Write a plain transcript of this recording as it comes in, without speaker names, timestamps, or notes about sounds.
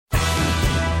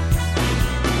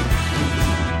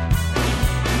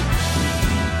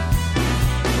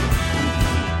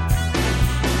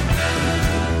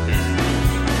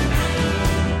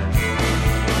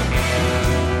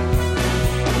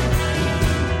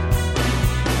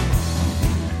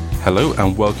Hello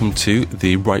and welcome to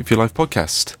the Right for Your Life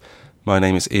podcast. My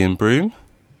name is Ian Broom.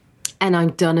 And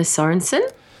I'm Donna Sorensen.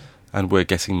 And we're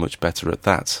getting much better at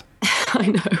that. I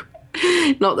know.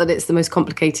 Not that it's the most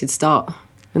complicated start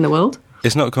in the world.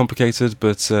 It's not complicated,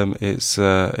 but it's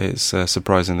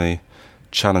surprisingly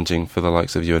challenging for the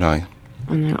likes of you and I.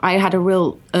 I know. I had a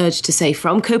real urge to say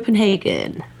from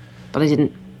Copenhagen, but I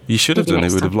didn't. You should have done it.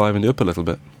 It would have livened it up a little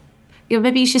bit. Yeah,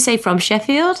 maybe you should say from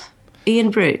Sheffield, Ian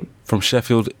Broom. From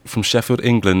Sheffield,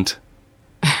 England,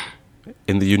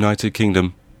 in the United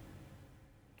Kingdom.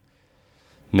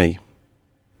 Me.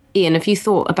 Ian, have you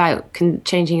thought about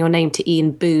changing your name to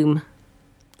Ian Boom?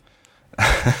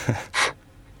 I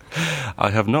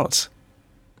have not.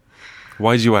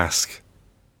 Why do you ask?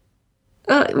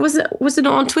 Was it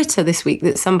not on Twitter this week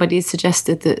that somebody had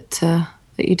suggested that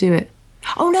you do it?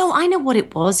 Oh no, I know what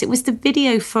it was. It was the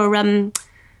video for On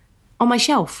My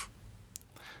Shelf.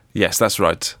 Yes, that's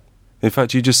right. In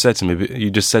fact, you just said to me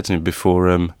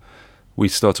before we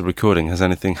started recording, has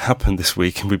anything happened this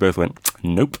week? And we both went,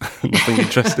 nope, nothing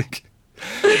interesting.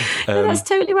 No, that's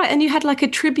totally right. And you had like a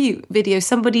tribute video.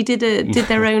 Somebody did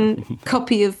their own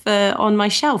copy of On My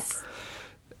Shelf.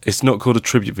 It's not called a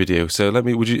tribute video. So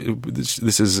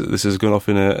this has gone off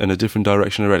in a different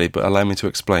direction already, but allow me to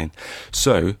explain.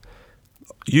 So,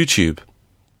 YouTube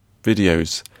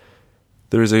videos.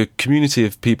 There is a community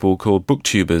of people called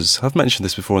booktubers. I've mentioned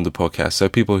this before on the podcast. So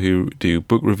people who do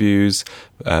book reviews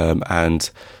and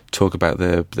talk about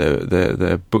their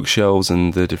bookshelves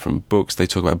and the different books. They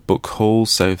talk about book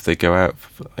hauls. So if they go out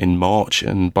in March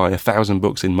and buy 1,000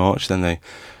 books in March, then they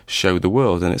show the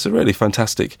world. And it's a really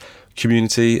fantastic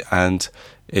community, and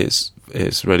it's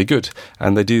really good.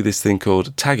 And they do this thing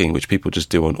called tagging, which people just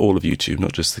do on all of YouTube,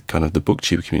 not just the kind of the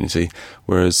booktube community,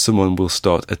 whereas someone will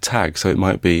start a tag. So it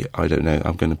might be, I don't know,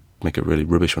 I'm going to make a really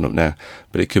rubbish one up now,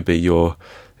 but it could be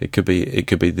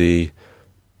the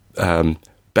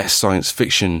best science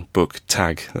fiction book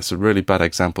tag. That's a really bad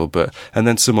example, and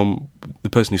then the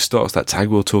person who starts that tag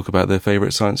will talk about their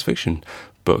favourite science fiction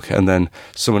book, and then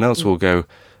someone else will go,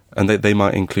 and they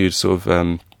might include sort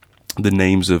of the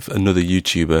names of another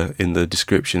YouTuber in the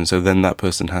description, so then that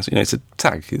person has, it's a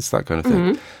tag, it's that kind of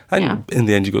thing. Mm-hmm. And in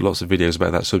the end, you've got lots of videos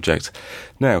about that subject.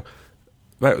 Now,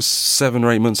 about 7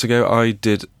 or 8 months ago, I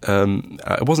did,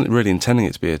 I wasn't really intending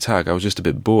it to be a tag, I was just a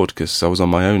bit bored because I was on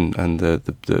my own and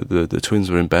the twins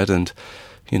were in bed and,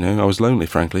 I was lonely,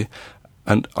 frankly.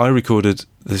 And I recorded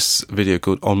this video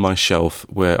called On My Shelf,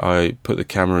 where I put the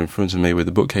camera in front of me with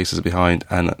the bookcases behind,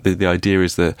 and the idea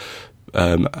is that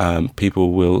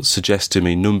people will suggest to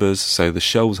me numbers, so the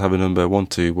shelves have a number 1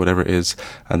 to whatever it is,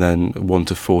 and then 1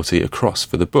 to 40 across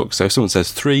for the book. So if someone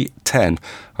says 3, 10,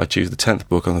 I choose the 10th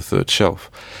book on the 3rd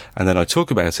shelf, and then I talk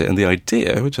about it. And the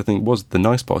idea, which I think was the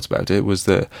nice part about it, was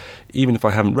that even if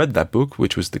I haven't read that book,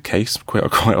 which was the case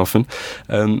quite often,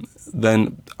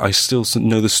 then I still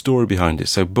know the story behind it.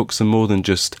 So books are more than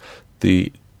just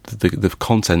the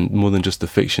content, more than just the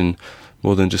fiction,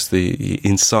 more than just the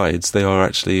insides. They are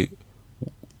actually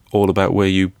all about where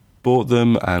you bought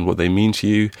them and what they mean to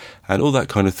you and all that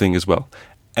kind of thing as well.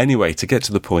 Anyway, to get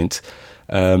to the point,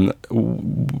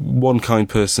 one kind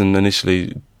person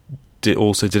initially did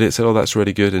it, said, oh, that's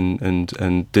really good,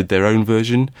 and did their own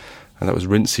version, and that was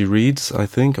Rincey Reads, I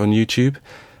think, on YouTube.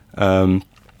 And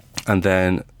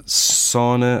then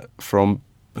Sana,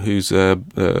 whose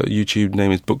YouTube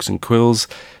name is Books and Quills,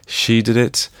 she did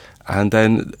it. And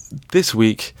then this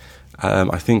week,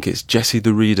 I think it's Jesse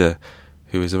the Reader,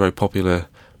 who is a very popular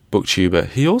booktuber.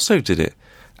 He also did it.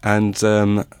 And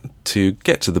to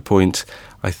get to the point,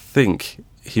 I think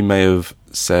he may have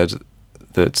said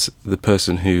that the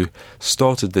person who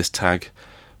started this tag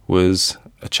was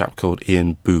a chap called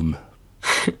Ian Boom.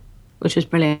 Which was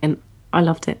brilliant. I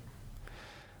loved it.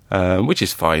 Which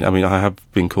is fine. I mean, I have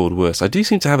been called worse. I do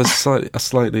seem to have a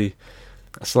slightly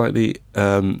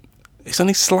it's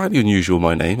only slightly unusual,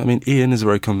 my name. I mean, Ian is a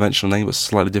very conventional name, but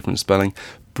slightly different spelling.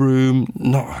 Broom,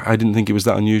 I didn't think it was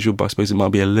that unusual, but I suppose it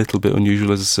might be a little bit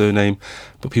unusual as a surname.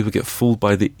 But people get fooled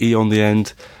by the E on the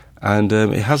end, and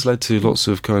it has led to lots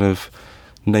of kind of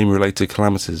name-related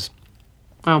calamities.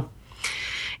 Well,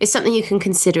 it's something you can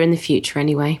consider in the future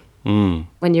anyway, when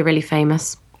you're really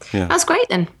famous. Yeah. That's great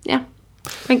then, yeah.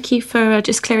 Thank you for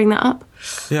just clearing that up.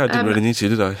 Yeah, I didn't really need to,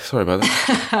 did I? Sorry about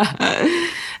that.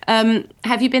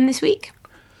 Have you been this week?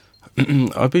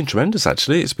 I've been tremendous,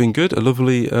 actually. It's been good. A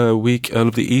lovely week, a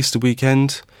lovely Easter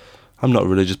weekend. I'm not a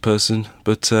religious person,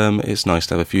 but it's nice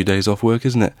to have a few days off work,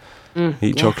 isn't it?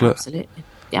 Eat chocolate. Absolutely.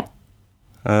 Yep.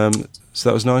 So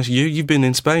that was nice. You've been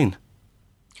in Spain.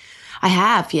 I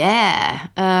have, yeah.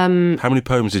 How many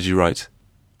poems did you write?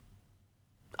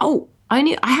 Oh,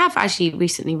 I have actually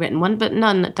recently written one, but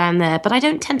none down there. But I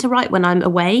don't tend to write when I'm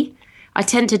away. I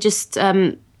tend to just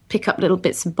pick up little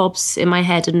bits and bobs in my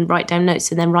head and write down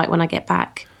notes and then write when I get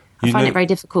back. I find it very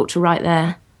difficult to write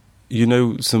there. You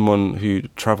know someone who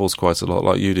travels quite a lot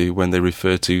like you do when they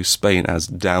refer to Spain as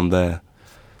down there.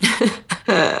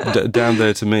 Down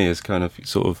there to me is kind of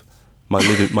sort of my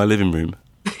living room.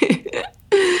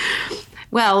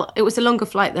 Well, it was a longer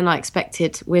flight than I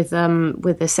expected with a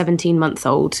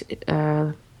 17-month-old. It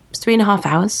was 3.5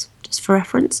 hours, just for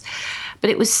reference. But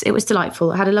it was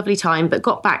delightful. I had a lovely time, but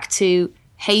got back to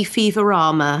Hay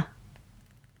Feverama.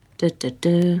 Was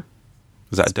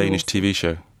that a Danish TV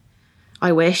show?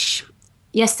 I wish.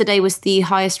 Yesterday was the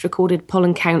highest recorded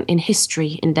pollen count in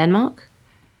history in Denmark.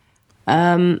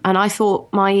 And I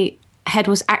thought my head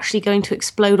was actually going to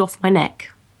explode off my neck.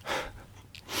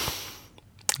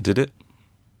 Did it?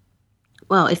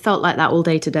 Well, it felt like that all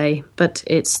day today, but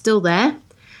it's still there,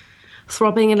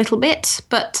 throbbing a little bit,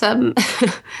 but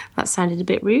that sounded a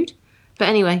bit rude. But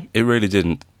anyway. It really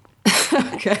didn't.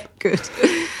 Okay, good.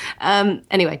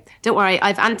 Anyway, don't worry,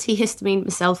 I've antihistamine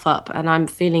myself up and I'm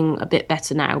feeling a bit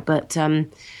better now, but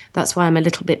that's why I'm a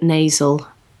little bit nasal.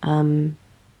 Not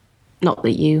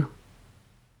that you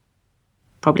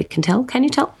probably can tell. Can you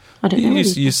tell? I don't know.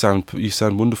 You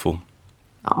sound wonderful.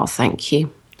 Oh, thank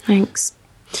you. Thanks.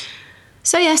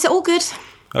 So yes, all good.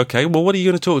 Okay, well, what are you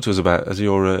going to talk to us about as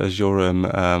you're on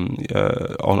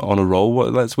a roll?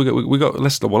 Let's go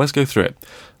through it.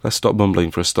 Let's stop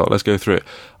mumbling for a start. Let's go through it.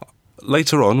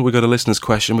 Later on, we've got a listener's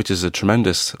question, which is a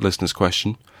tremendous listener's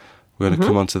question. We're going to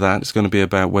come on to that. It's going to be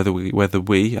about whether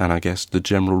we, and I guess the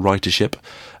general writership,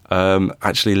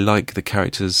 actually like the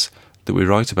characters that we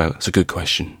write about. It's a good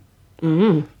question.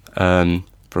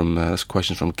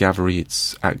 Questions from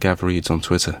Gavreeds, at Gavreeds on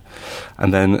Twitter.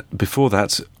 And then before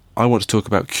that, I want to talk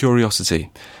about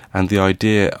curiosity and the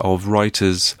idea of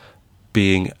writers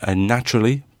being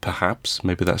naturally, perhaps,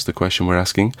 maybe that's the question we're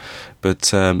asking,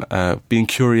 but being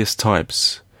curious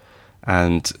types,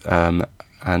 and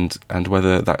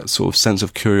whether that sort of sense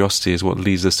of curiosity is what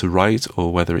leads us to write,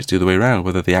 or whether it's the other way around,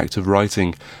 whether the act of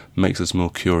writing makes us more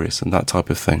curious and that type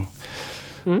of thing.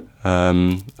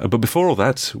 But before all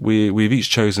that, we've each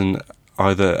chosen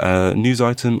either a news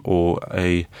item or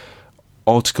a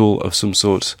article of some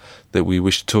sort that we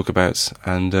wish to talk about,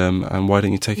 and why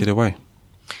don't you take it away?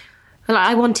 Well,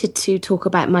 I wanted to talk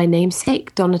about my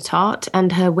namesake, Donna Tartt,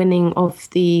 and her winning of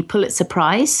the Pulitzer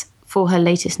Prize for her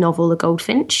latest novel, The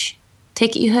Goldfinch.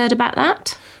 Take it you heard about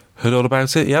that? Heard all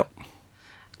about it, yep.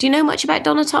 Do you know much about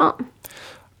Donna Tartt?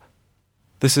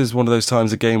 This is one of those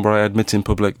times again where I admit in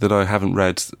public that I haven't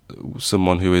read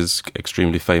someone who is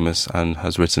extremely famous and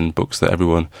has written books that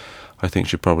everyone, I think,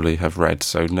 should probably have read.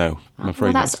 So no, I'm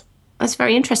afraid not. That's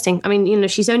very interesting. I mean,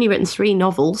 she's only written 3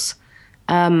 novels,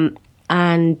 and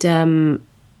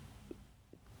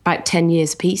about 10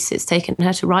 years apiece it's taken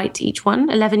her to write each one.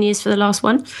 11 years for the last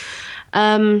one.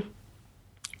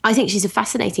 I think she's a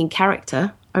fascinating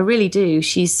character. I really do.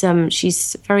 She's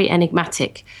very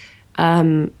enigmatic.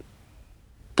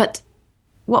 But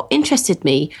what interested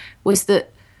me was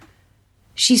that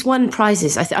she's won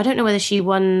prizes. I don't know whether she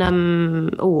won...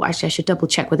 actually, I should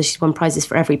double-check whether she's won prizes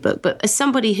for every book. But as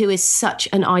somebody who is such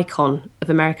an icon of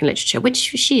American literature, which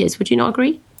she is, would you not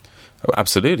agree? Oh,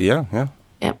 absolutely, yeah.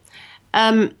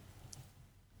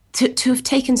 To have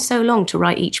taken so long to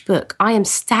write each book, I am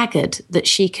staggered that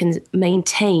she can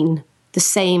maintain the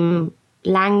same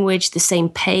language, the same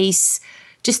pace,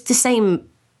 just the same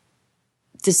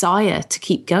desire to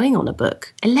keep going on a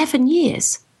book. 11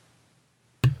 years.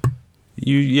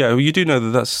 You do know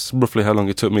that that's roughly how long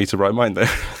it took me to write mine, though.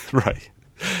 Right.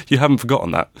 You haven't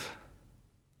forgotten that.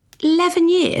 11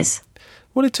 years?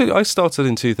 Well, I started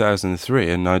in 2003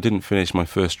 and I didn't finish my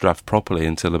first draft properly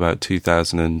until about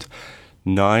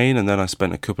 2009, and then I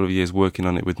spent a couple of years working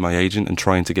on it with my agent and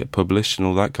trying to get published and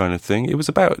all that kind of thing. It was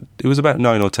about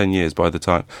 9 or 10 years by the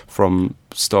time from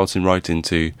starting writing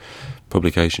to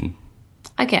publication.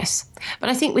 I guess. But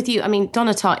I think with you, I mean,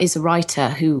 Donna Tartt is a writer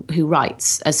who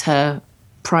writes as her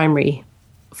primary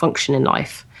function in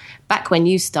life. Back when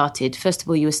you started, first of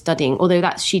all, you were studying, although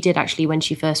she did actually, when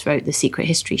she first wrote The Secret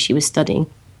History, she was studying.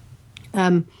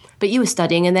 But you were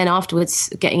studying and then afterwards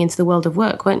getting into the world of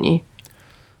work, weren't you?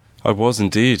 I was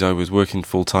indeed. I was working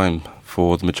full-time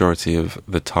for the majority of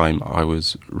the time I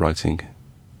was writing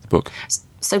the book.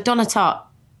 So Donna Tartt,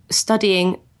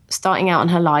 studying, starting out in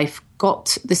her life,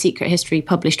 got The Secret History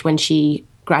published when she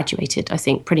graduated, I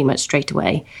think, pretty much straight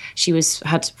away. She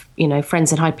had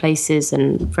friends in high places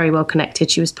and very well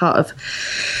connected. She was part of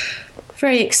a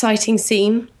very exciting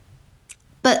scene.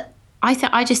 But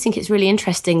I just think it's really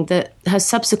interesting that her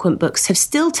subsequent books have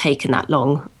still taken that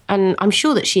long. And I'm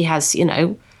sure that she has,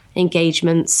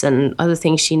 engagements and other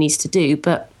things she needs to do,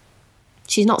 but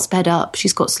she's not sped up.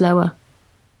 She's got slower.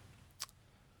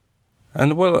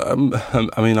 And well,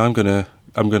 I mean, I'm gonna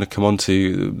come on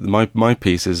to my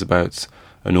piece is about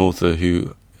an author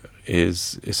who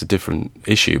it's a different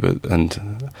issue,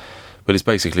 but it's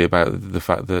basically about the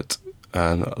fact that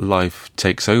life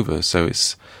takes over. So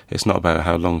it's not about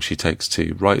how long she takes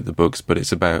to write the books, but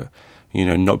it's about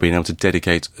not being able to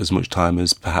dedicate as much time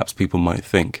as perhaps people might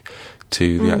think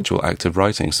to the actual act of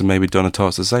writing. So maybe Donna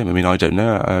Tartt's the same. I mean, I don't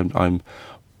know.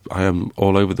 I am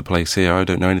all over the place here. I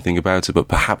don't know anything about it, but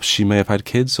perhaps she may have had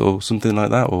kids or something like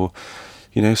that, or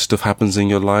stuff happens in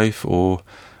your life, or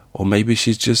maybe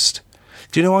she's just.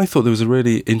 Do you know? I thought there was a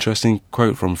really interesting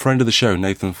quote from a friend of the show,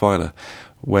 Nathan Filer,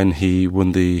 when he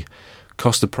won the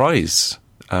Costa Prize.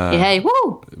 Yay!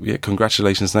 Woo! Yeah,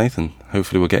 congratulations, Nathan.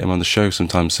 Hopefully, we'll get him on the show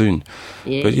sometime soon.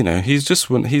 Yeah. But he's just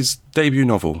won his debut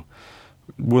novel,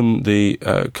 won the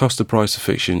Costa Prize for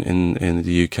Fiction in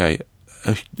the UK.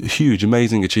 A huge,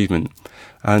 amazing achievement.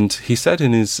 And he said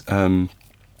in his,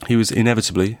 he was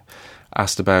inevitably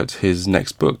asked about his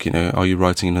next book, are you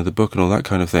writing another book and all that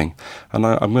kind of thing. And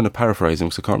I'm going to paraphrase him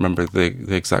because I can't remember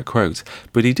the exact quote.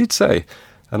 But he did say,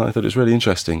 and I thought it was really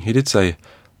interesting, he did say,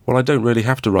 well, I don't really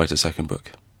have to write a second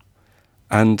book.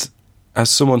 And as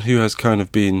someone who has kind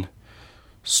of been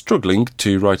struggling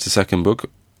to write a second book,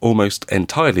 almost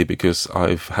entirely because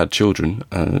I've had children,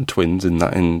 twins, in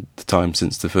the time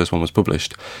since the first one was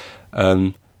published.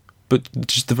 But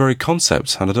just the very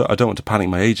concept, and I don't want to panic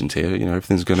my agent here,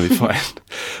 everything's going to be fine.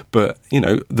 But,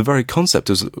 the very concept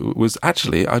was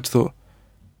actually, I thought,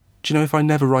 do you know, if I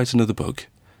never write another book,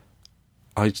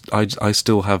 I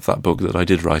still have that book that I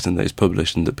did write and that is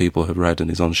published and that people have read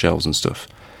and is on shelves and stuff.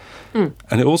 Mm.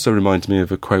 And it also reminds me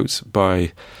of a quote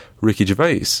by Ricky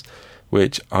Gervais,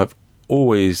 which I've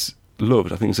always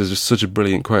loved. I think this is just such a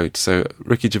brilliant quote. So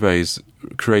Ricky Gervais,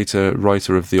 creator,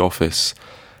 writer of The Office,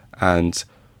 and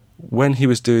when he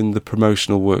was doing the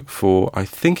promotional work for, I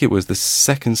think it was the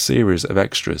second series of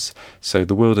Extras. So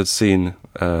the world had seen,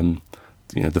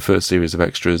 the first series of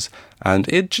Extras, and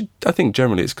I think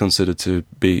generally it's considered to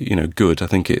be, good. I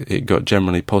think it got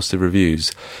generally positive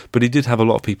reviews, but he did have a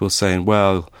lot of people saying,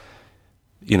 well,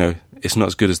 it's not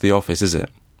as good as The Office, is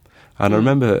it? And I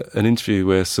remember an interview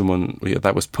where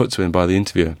that was put to him by the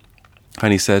interviewer,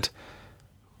 and he said,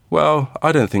 well,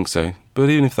 I don't think so,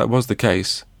 but even if that was the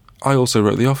case, I also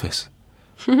wrote The Office.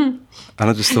 And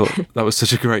I just thought that was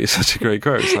such a great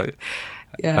quote. It's like,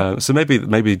 yeah. So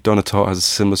maybe Donna Tartt has a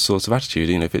similar sort of attitude.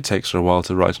 If it takes her a while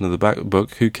to write another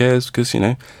book, who cares? Because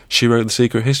she wrote The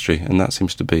Secret History, and that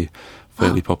seems to be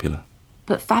fairly popular.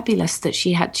 But fabulous that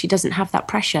she doesn't have that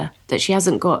pressure, that she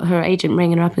hasn't got her agent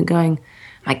ringing her up and going,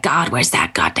 my God, where's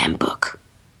that goddamn book?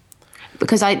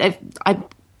 Because I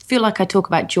feel like I talk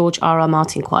about George R.R.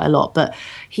 Martin quite a lot, but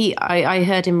I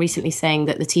heard him recently saying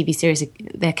that the TV series,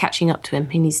 they're catching up to him.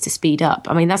 He needs to speed up.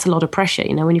 I mean, that's a lot of pressure,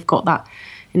 when you've got that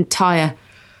entire,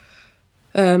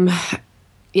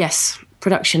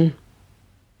 production.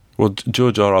 Well,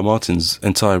 George R.R. Martin's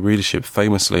entire readership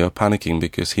famously are panicking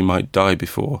because he might die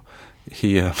before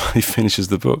he finishes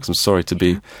the books. I'm sorry to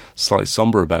be slightly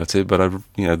somber about it, but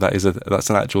that's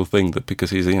an actual thing, that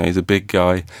because he's a big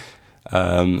guy.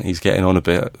 He's getting on a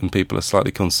bit, and people are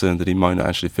slightly concerned that he might not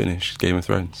actually finish Game of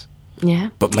Thrones. Yeah.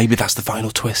 But maybe that's the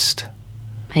final twist.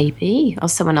 Maybe. Or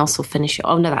someone else will finish it.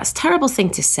 Oh, no, that's a terrible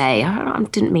thing to say. I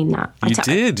didn't mean that. You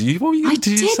did? Did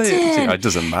you say it? It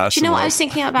doesn't matter. Do you know what I was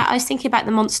thinking about? I was thinking about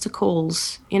The Monster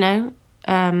Calls,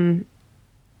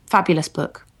 fabulous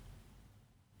book.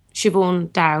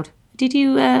 Siobhan Dowd. Did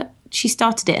you... she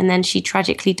started it and then she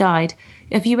tragically died.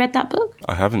 Have you read that book?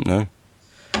 I haven't, no.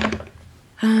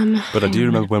 But I do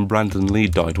remember when Brandon Lee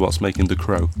died whilst making The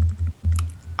Crow.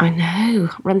 I know.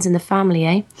 Runs in the family,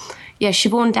 eh? Yeah,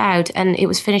 Siobhan Dowd, and it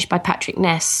was finished by Patrick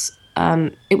Ness.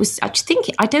 I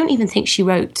don't even think she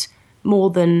wrote more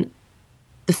than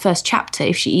the first chapter,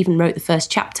 if she even wrote the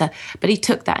first chapter. But he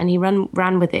took that and he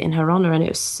ran with it in her honour, and it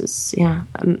was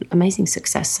amazing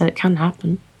success, so it can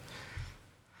happen.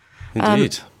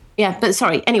 Indeed. But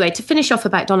sorry. Anyway, to finish off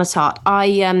about Donna Tartt,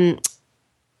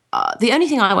 the only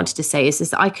thing I wanted to say is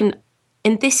that I can,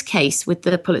 in this case with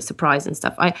the Pulitzer Prize and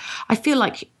stuff, I feel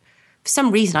like, for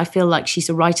some reason, I feel like she's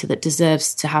a writer that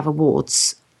deserves to have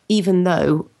awards, even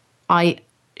though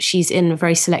she's in a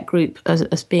very select group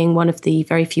as being one of the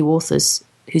very few authors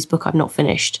whose book I've not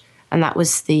finished, and that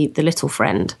was the Little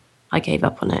Friend. I gave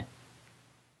up on it.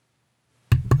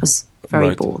 I was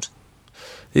very bored.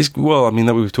 We've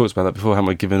talked about that before, haven't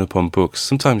we? Giving up on books.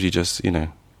 Sometimes you just,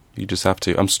 You just have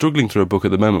to. I'm struggling through a book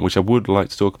at the moment, which I would like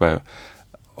to talk about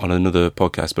on another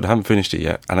podcast, but I haven't finished it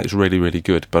yet, and it's really, really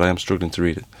good, but I am struggling to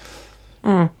read it.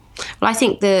 Well, I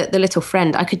think the Little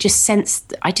Friend, I could just sense,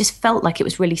 I just felt like it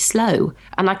was really slow.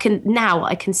 And I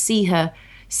can see her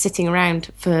sitting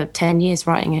around for 10 years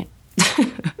writing it.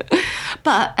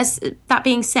 But as that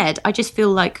being said, I just feel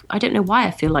like, I don't know why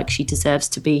I feel like she deserves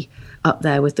to be up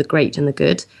there with the great and the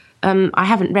good. I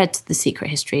haven't read The Secret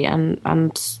History, and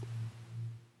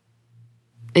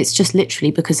it's just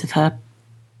literally because of her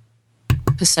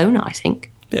persona, I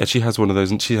think. Yeah, she has one of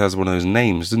those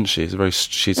names, doesn't she?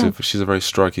 She's a very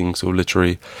striking sort of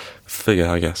literary figure,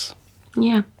 I guess.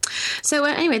 Yeah. So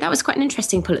anyway, that was quite an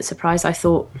interesting Pulitzer Prize, I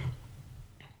thought.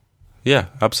 Yeah,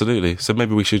 absolutely. So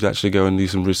maybe we should actually go and do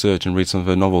some research and read some of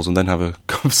her novels and then have a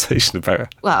conversation about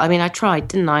it. Well, I mean, I tried,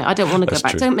 didn't I? I don't want to go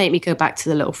back. True. Don't make me go back to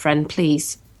The Little Friend,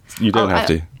 please. You don't have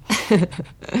to.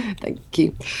 Thank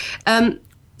you.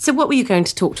 So what were you going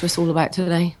to talk to us all about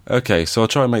today? Okay, so I'll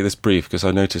try and make this brief because I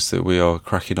noticed that we are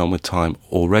cracking on with time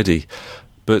already.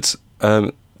 But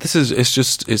it's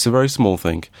a very small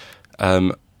thing,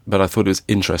 but I thought it was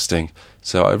interesting.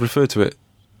 So I referred to it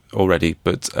already,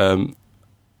 but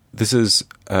this is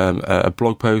a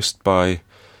blog post by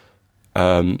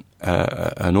an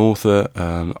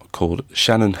author called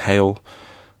Shannon Hale,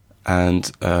 and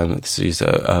this is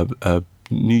a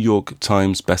New York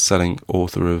Times best-selling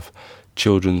author of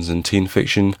children's and teen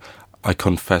fiction. I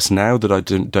confess now that I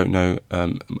don't know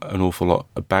an awful lot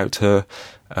about her.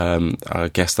 I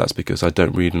guess that's because I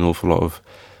don't read an awful lot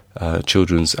of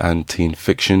children's and teen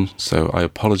fiction, so I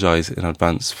apologise in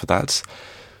advance for that.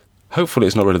 Hopefully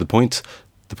it's not really the point.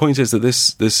 The point is that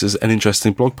this is an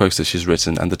interesting blog post that she's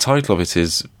written, and the title of it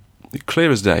is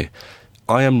clear as day: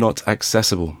 I am not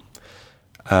accessible.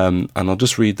 And I'll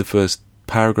just read the first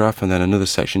paragraph and then another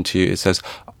section to you. It says,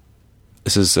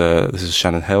 this is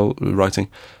Shannon Hale writing,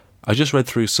 I just read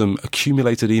through some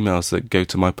accumulated emails that go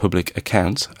to my public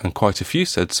account, and quite a few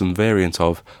said some variant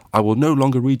of, I will no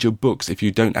longer read your books if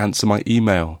you don't answer my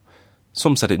email.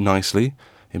 Some said it nicely,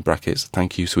 in brackets,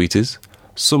 thank you, sweeties.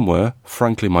 Some were,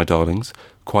 frankly, my darlings,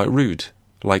 quite rude,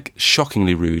 like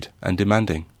shockingly rude and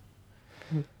demanding.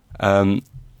 And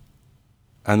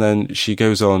then she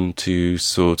goes on to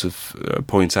sort of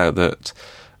point out that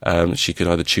she could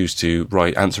either choose to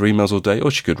answer emails all day,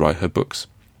 or she could write her books.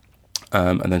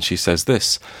 And then she says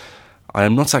this: I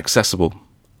am not accessible.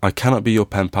 I cannot be your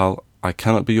pen pal. I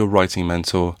cannot be your writing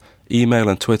mentor. Email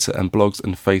and Twitter and blogs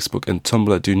and Facebook and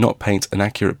Tumblr do not paint an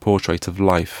accurate portrait of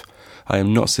life. I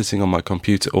am not sitting on my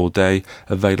computer all day,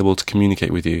 available to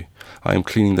communicate with you. I am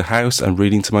cleaning the house and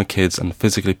reading to my kids and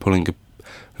physically pulling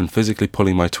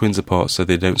my twins apart so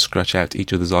they don't scratch out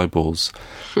each other's eyeballs.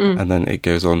 And then it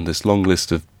goes on this long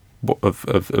list of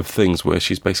things where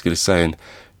she's basically saying,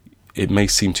 it may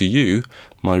seem to you,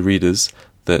 my readers,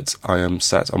 that I am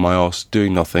sat on my arse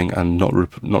doing nothing and not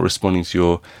responding to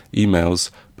your emails,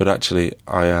 but actually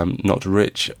I am not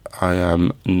rich, I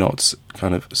am not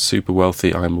kind of super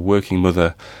wealthy, I am a working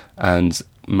mother, and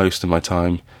most of my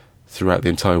time throughout the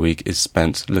entire week is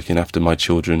spent looking after my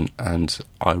children, and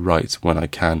I write when I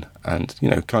can, and,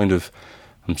 kind of,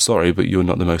 I'm sorry, but you're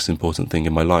not the most important thing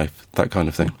in my life, that kind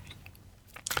of thing.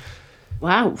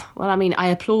 Wow. Well, I mean, I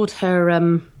applaud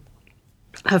her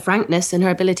frankness and her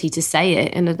ability to say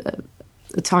it in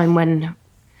a time when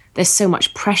there's so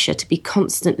much pressure to be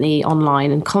constantly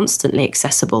online and constantly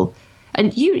accessible.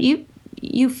 And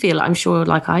you feel, I'm sure,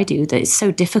 like I do, that it's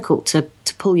so difficult to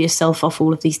pull yourself off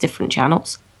all of these different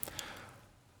channels.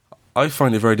 I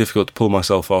find it very difficult to pull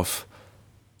myself off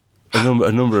a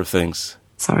number of things.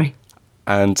 Sorry.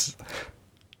 And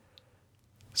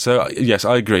so, yes,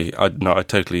 I agree. I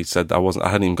totally said that I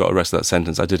hadn't even got the rest of that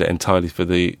sentence. I did it entirely for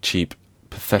the cheap,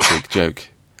 pathetic joke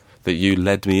that you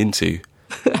led me into.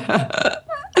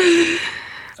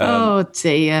 Oh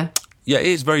dear. Yeah,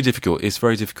 it's very difficult. It's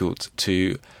very difficult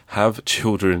to have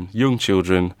children, young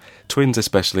children, twins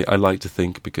especially, I like to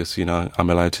think, because, I'm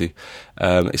allowed to.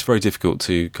 It's very difficult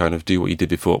to kind of do what you did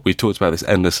before. We've talked about this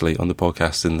endlessly on the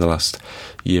podcast in the last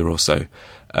year or so.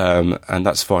 And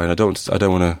that's fine. I don't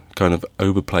want to kind of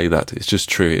overplay that. It's just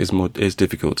true. It's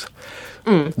difficult.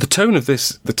 The tone of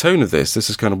this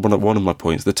is kind of one of my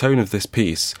points. The tone of this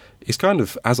piece is kind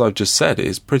of, as I've just said,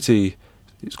 it's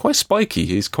quite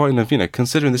spiky. It's kind of,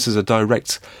 considering this is a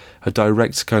direct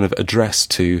kind of address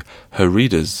to her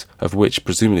readers, of which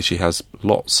presumably she has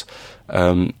lots.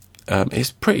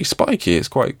 It's pretty spiky. It's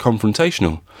quite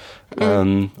confrontational,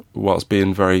 whilst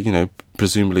being very,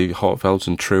 presumably heartfelt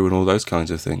and true and all those kinds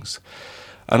of things.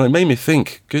 And it made me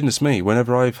think, goodness me,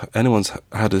 whenever anyone's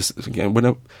had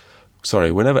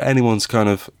whenever anyone's kind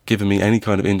of given me any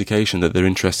kind of indication that they're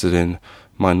interested in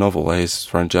my novel, Aes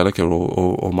for Angelica,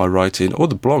 or my writing, or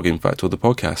the blog, in fact, or the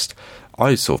podcast,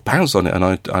 I sort of pounce on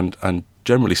it, and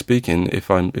generally speaking,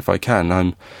 if I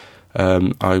can,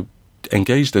 I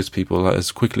engage those people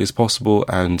as quickly as possible,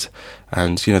 and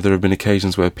there have been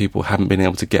occasions where people haven't been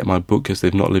able to get my book because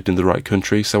they've not lived in the right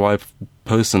country, so I've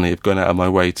personally have gone out of my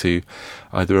way to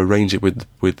either arrange it with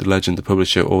the Legend, the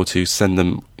publisher, or to send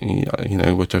them,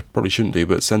 which I probably shouldn't do,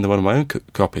 but send them one of my own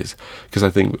copies, because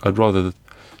I think I'd rather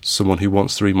someone who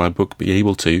wants to read my book be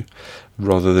able to,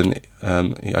 rather than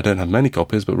I don't have many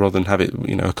copies, but rather than have it,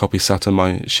 a copy sat on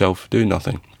my shelf doing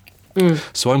nothing.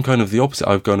 So I'm kind of the opposite.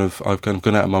 I've kind of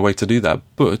gone out of my way to do that,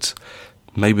 but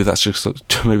maybe that's just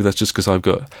because I've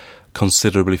got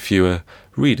considerably fewer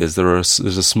readers.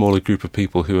 There's a smaller group of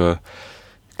people who are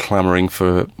clamouring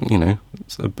for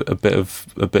a bit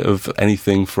of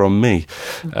anything from me,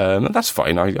 and that's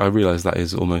fine. I realise that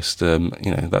is almost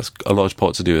that's a large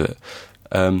part to do with it,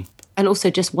 and also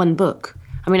just one book.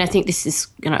 I mean, I think this is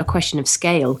a question of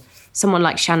scale. Someone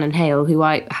like Shannon Hale, who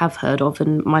I have heard of,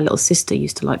 and my little sister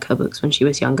used to like her books when she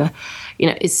was younger,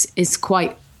 is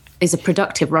a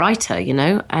productive writer,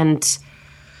 and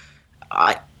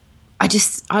I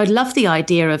love the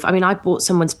idea of, I bought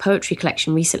someone's poetry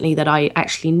collection recently that I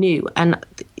actually knew, and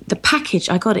the package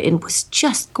I got it in was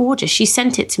just gorgeous. She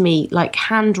sent it to me like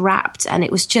hand wrapped, and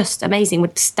it was just amazing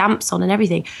with stamps on and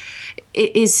everything.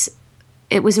 It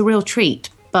was a real treat,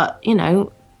 but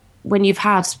when you've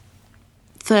had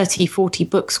 30, 40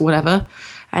 books, whatever,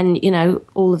 and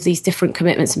all of these different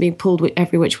commitments are being pulled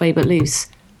every which way but loose,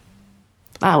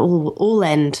 that will all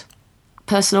end.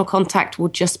 Personal contact will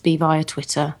just be via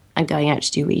Twitter and going out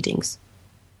to do readings.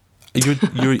 I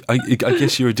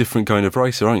guess you're a different kind of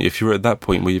writer, aren't you? If you're at that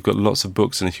point where you've got lots of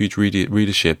books and a huge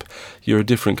readership, you're a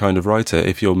different kind of writer.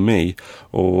 If you're me,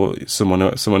 or someone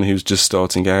who's just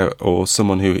starting out, or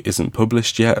someone who isn't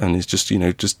published yet and is just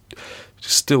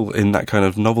still in that kind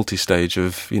of novelty stage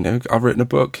of I've written a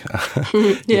book.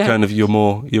 Yeah. You're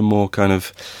more kind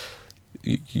of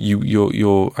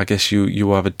you're I guess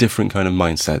you have a different kind of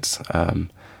mindset.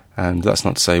 And that's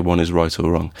not to say one is right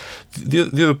or wrong. The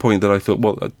other point that I thought,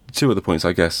 well, two other points,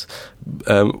 I guess.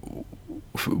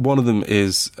 One of them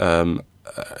is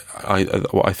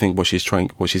I think what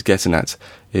she's getting at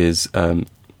is a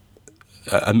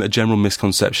general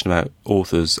misconception about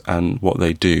authors and what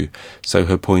they do. So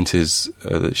her point is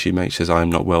that she says, I'm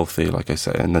not wealthy, like I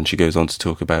say, and then she goes on to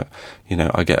talk about,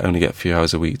 I only get a few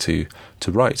hours a week to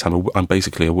write. I'm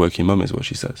basically a working mum, is what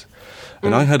she says.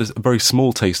 And I had a very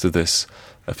small taste of this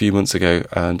a few months ago,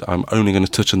 and I'm only going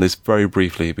to touch on this very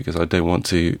briefly because I don't want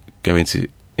to go into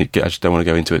it. I just don't want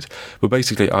to go into it. But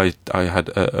basically, I had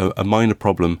a minor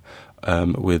problem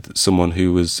with someone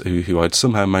who I'd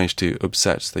somehow managed to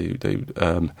upset. They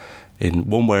in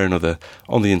one way or another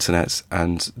on the internet,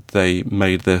 and they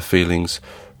made their feelings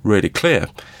really clear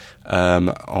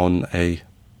in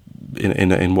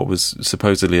what was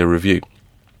supposedly a review.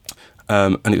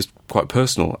 And it was quite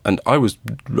personal, and I was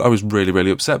really,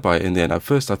 really upset by it in the end. At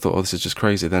first I thought, this is just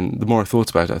crazy. Then the more I thought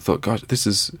about it, I thought, God, this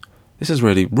is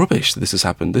really rubbish that this has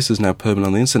happened. This is now permanent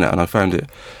on the internet, and I found it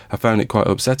quite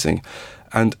upsetting.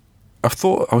 And I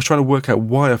was trying to work out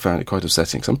why I found it quite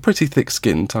upsetting, because I'm pretty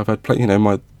thick-skinned. I've had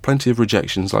plenty of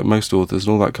rejections, like most authors,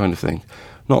 and all that kind of thing.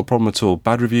 Not a problem at all.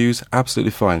 Bad reviews,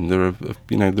 absolutely fine. They're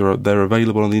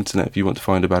available on the internet if you want to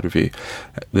find a bad review.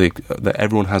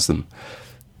 Everyone has them.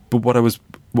 But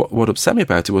what upset me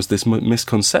about it was this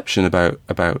misconception about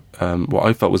what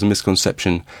I felt was a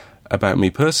misconception about me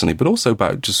personally, but also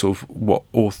about just sort of what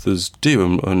authors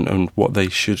do and what they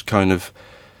should kind of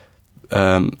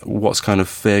what's kind of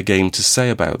fair game to say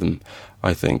about them,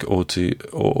 I think, or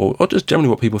just generally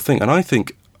what people think. And I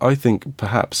think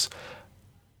perhaps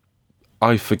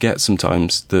I forget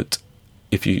sometimes that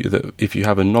if you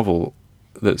have a novel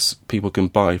that people can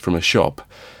buy from a shop,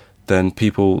 then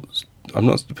people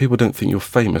don't think you're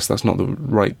famous. That's not the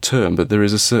right term, but there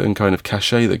is a certain kind of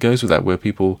cachet that goes with that, where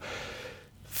people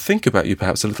think about you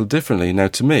perhaps a little differently. Now,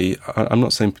 to me, I'm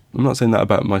not saying that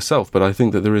about myself, but I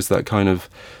think that there is that kind of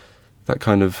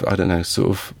I don't know, sort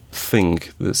of thing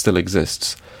that still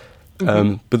exists.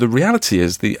 Mm-hmm. But the reality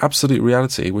is, the absolute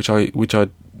reality, which I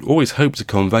always hope to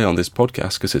convey on this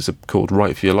podcast, because it's called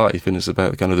Write for Your Life, and it's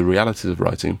about kind of the realities of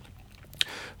writing.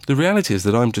 The reality is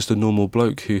that I'm just a normal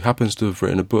bloke who happens to have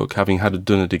written a book, having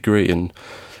done a degree and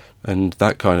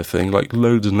that kind of thing, like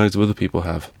loads and loads of other people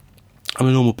have. I'm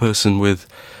a normal person with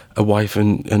a wife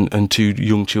and two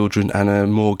young children and a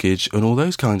mortgage and all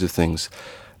those kinds of things.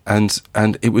 And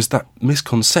it was that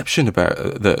misconception about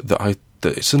that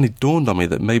that it suddenly dawned on me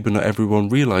that maybe not everyone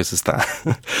realises that.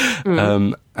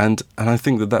 And I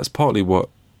think that that's partly what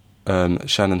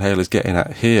Shannon Hale is getting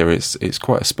at here. It's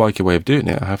quite a spiky way of doing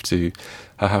it, I have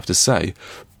to say.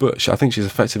 But I think she's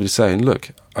effectively saying, look,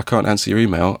 I can't answer your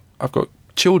email. I've got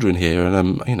children here,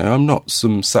 and I'm not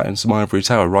sat in some ivory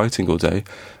tower writing all day.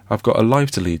 I've got a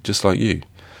life to lead, just like you.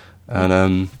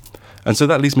 And so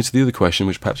that leads me to the other question,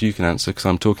 which perhaps you can answer, because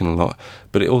I'm talking a lot.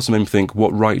 But it also made me think,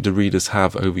 what right do readers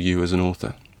have over you as an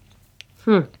author?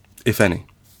 If any.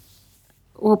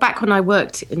 Well, back when I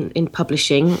worked in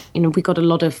publishing, we got a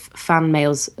lot of fan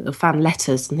mails, fan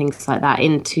letters and things like that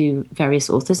into various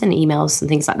authors, and emails and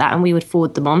things like that, and we would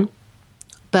forward them on.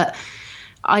 But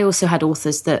I also had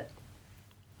authors that,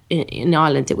 in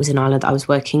Ireland, it was in Ireland I was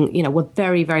working, were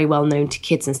very, very well known to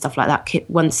kids and stuff like that.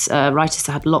 Writers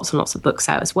that had lots and lots of books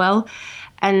out as well.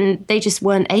 And they just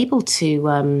weren't able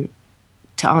to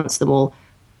answer them all.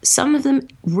 Some of them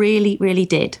really, really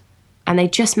did. And they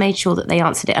just made sure that they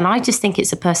answered it. And I just think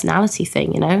it's a personality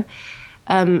thing,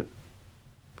 I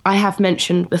have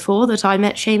mentioned before that I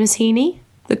met Seamus Heaney,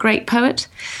 the great poet.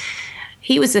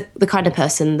 He was the kind of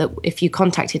person that if you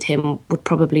contacted him would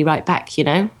probably write back,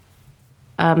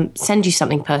 send you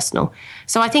something personal.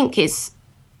 So I think it's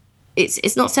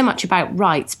not so much about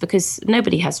rights, because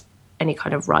nobody has any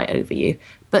kind of right over you,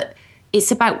 but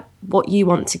it's about what you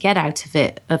want to get out of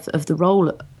it, of the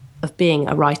role of being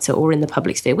a writer or in the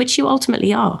public sphere, which you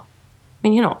ultimately are. I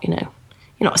mean, you're not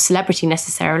a celebrity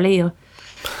necessarily.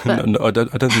 But no, I don't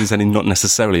think there's any not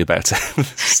necessarily about it.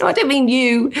 No, I don't mean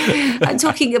you. I'm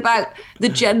talking about the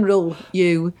general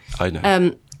you. I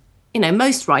know.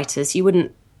 Most writers, you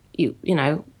wouldn't,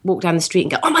 walk down the street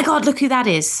and go, oh my God, look who that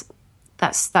is.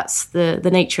 That's the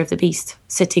nature of the beast,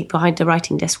 sitting behind a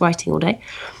writing desk writing all day.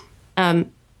 But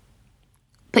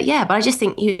I just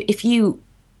think if you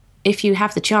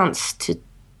have the chance to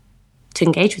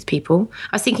engage with people.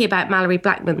 I was thinking about Mallory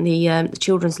Blackman, the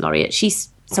children's laureate. She's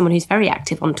someone who's very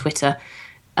active on Twitter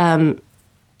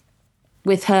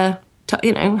with her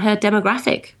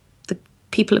demographic, the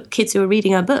kids who are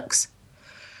reading her books.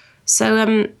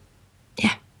 So,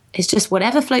 it's just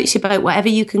whatever floats your boat, whatever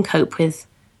you can cope with.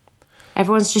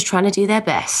 Everyone's just trying to do their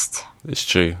best. It's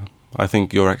true. I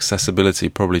think your accessibility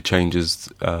probably changes.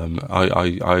 I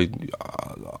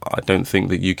don't think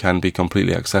that you can be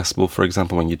completely accessible. For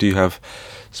example, when you do have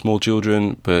small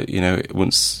children, but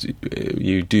once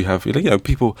you do have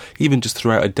people, even just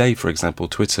throughout a day, for example,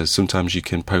 Twitter. Sometimes you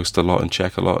can post a lot and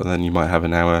check a lot, and then you might have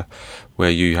an hour where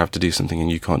you have to do something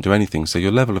and you can't do anything. So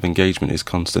your level of engagement is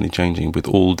constantly changing with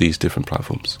all these different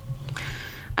platforms.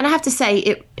 And I have to say,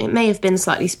 it may have been a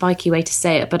slightly spiky way to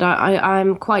say it, but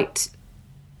I'm quite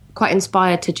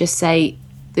inspired to just say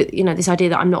that, this idea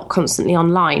that I'm not constantly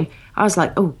online. I was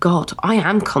like, oh God, I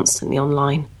am constantly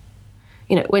online.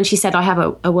 When she said I have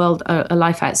a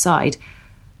life outside,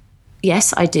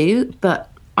 yes, I do, but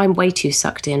I'm way too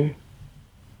sucked into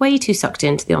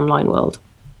the online world.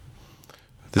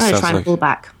 I'm going to try and pull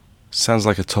back. Sounds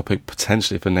like a topic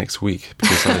potentially for next week,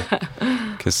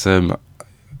 because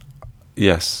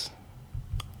yes,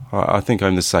 I think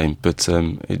I'm the same, but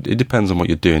it depends on what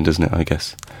you're doing, doesn't it, I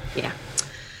guess? Yeah.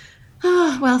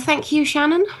 Oh, well, thank you,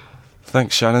 Shannon.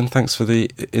 Thanks, Shannon. Thanks for the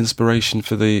inspiration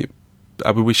for the...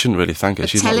 we shouldn't really thank her.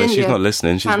 She's not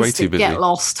listening. She's way too busy. Get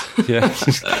lost. Yeah.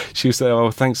 She would say,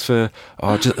 "Oh, thanks for...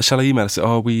 shall I email?" I said,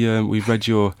 "Oh, we read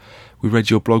your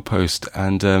blog post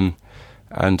and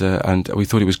we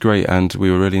thought it was great and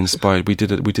we were really inspired. We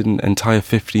did an entire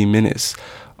 15 minutes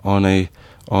on a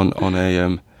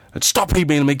stop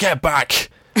emailing me, get back,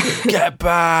 get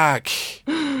back."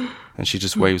 And she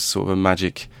just waves sort of a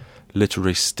magic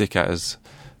literary stick at us,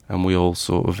 and we all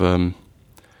sort of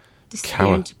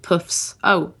cower into puffs.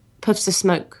 Oh, puffs of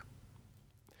smoke,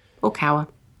 or cower.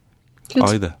 Good.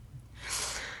 Either.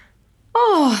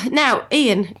 Oh, now,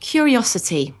 Ian,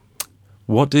 Curiosity.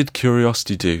 What did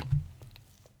Curiosity do?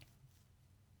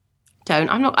 Do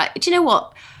you know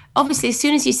what? Obviously, as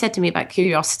soon as you said to me about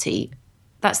Curiosity,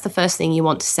 that's the first thing you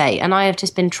want to say. And I have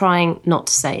just been trying not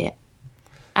to say it.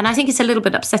 And I think it's a little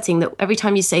bit upsetting that every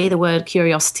time you say the word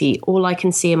curiosity, all I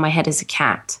can see in my head is a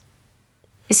cat.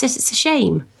 It's a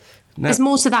shame. No. There's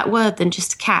more to that word than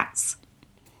just cats.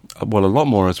 Well, a lot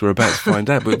more, as we're about to find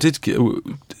out. But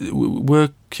were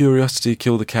Curiosity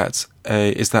Kill the Cats?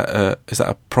 Is that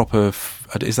a proper?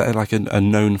 Is that like a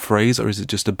known phrase, or is it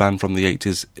just a band from the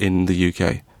 80s in the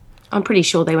UK? I'm pretty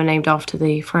sure they were named after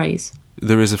the phrase.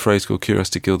 There is a phrase called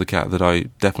Curiosity Kill the Cat that I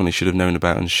definitely should have known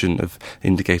about and shouldn't have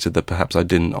indicated that perhaps I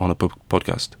didn't on a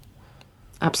podcast.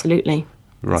 Absolutely.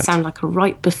 Right. Sound like a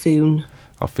right buffoon.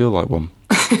 I feel like one.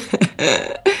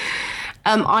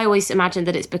 I always imagine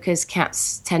that it's because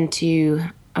cats tend to,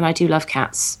 and I do love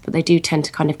cats, but they do tend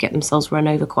to kind of get themselves run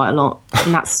over quite a lot.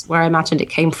 And that's where I imagined it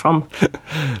came from.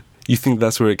 You think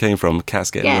that's where it came from,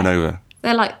 cats getting run over?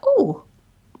 They're like, oh,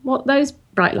 what, those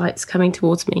bright lights coming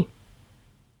towards me?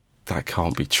 That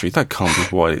can't be true. That can't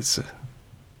be what it's...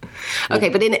 Okay,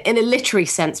 but in a literary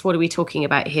sense, what are we talking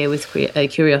about here with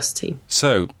curiosity?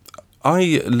 So,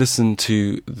 I listened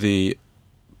to the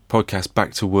podcast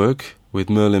Back to Work with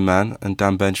Merlin Mann and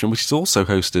Dan Benjamin, which is also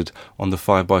hosted on the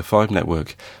 5x5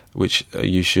 network, which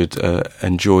you should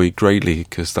enjoy greatly,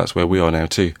 because that's where we are now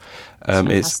too.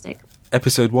 Fantastic. It's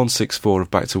episode 164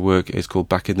 of Back to Work. Is called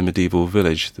Back in the Medieval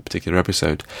Village, the particular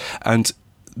episode. And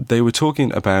they were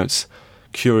talking about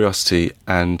curiosity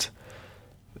and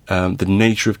the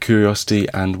nature of curiosity,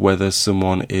 and whether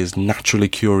someone is naturally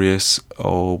curious,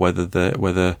 or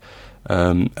whether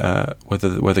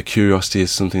curiosity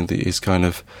is something that is kind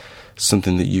of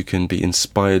something that you can be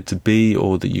inspired to be,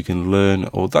 or that you can learn,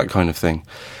 or that kind of thing.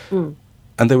 And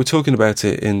they were talking about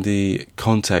it in the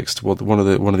context. One of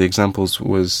the examples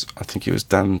was, I think it was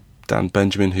Dan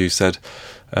Benjamin, who said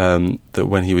that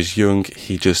when he was young,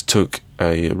 he just took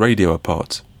a radio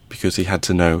apart because he had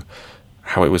to know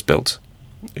how it was built.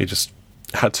 He just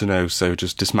had to know, so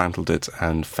just dismantled it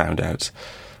and found out.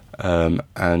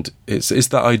 And it's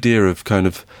that idea of kind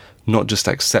of not just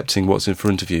accepting what's in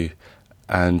front of you,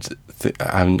 and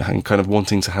kind of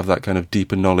wanting to have that kind of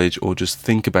deeper knowledge, or just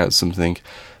think about something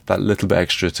that little bit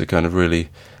extra to kind of really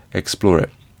explore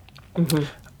it.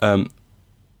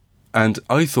 And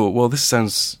I thought, well, this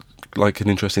sounds like an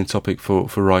interesting topic for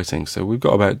writing. So we've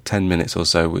got about 10 minutes or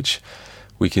so, which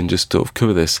we can just sort of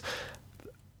cover this.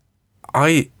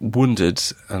 I wondered,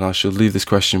 and I shall leave this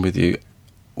question with you,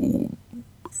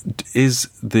 is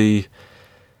the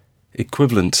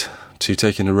equivalent to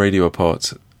taking a radio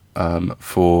apart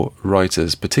for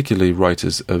writers, particularly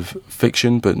writers of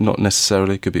fiction, but not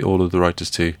necessarily, could be all of the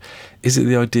writers too, is it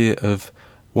the idea of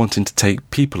wanting to take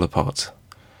people apart?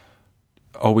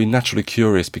 Are we naturally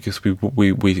curious because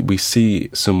we see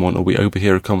someone, or we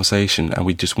overhear a conversation, and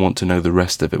we just want to know the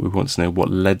rest of it? We want to know what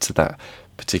led to that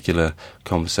particular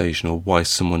conversation, or why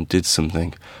someone did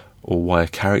something, or why a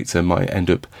character might end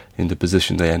up in the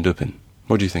position they end up in.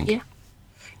 What do you think?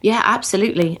 Yeah,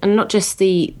 absolutely. And not just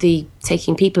the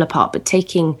taking people apart, but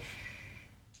taking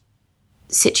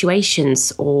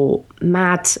situations or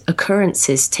mad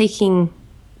occurrences, taking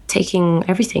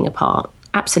everything apart.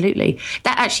 Absolutely.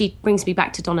 That actually brings me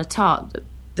back to Donna Tartt,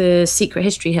 The Secret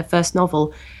History, her first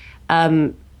novel.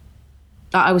 I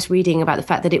was reading about the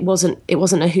fact that it wasn't a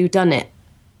whodunit,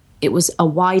 it was a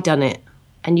whydunit,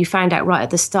 and you found out right at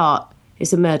the start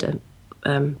it's a murder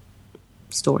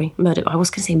story. Murder. I was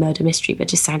going to say murder mystery, but it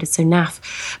just sounded so naff.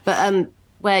 But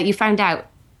where you found out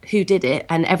who did it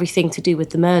and everything to do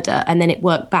with the murder, and then it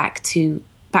worked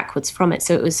backwards from it.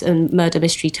 So it was a murder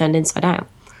mystery turned inside out.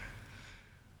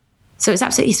 So it's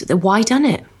absolutely the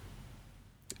whydunit.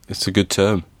 It's a good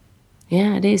term.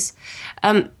 Yeah, it is.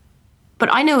 But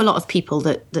I know a lot of people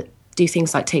that do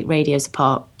things like take radios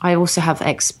apart. I also have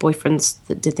ex-boyfriends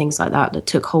that did things like that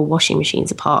took whole washing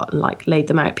machines apart and like laid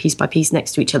them out piece by piece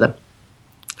next to each other.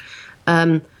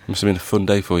 Must have been a fun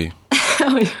day for you.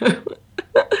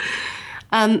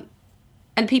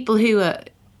 And people who are,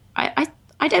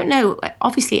 I don't know,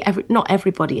 obviously not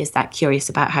everybody is that curious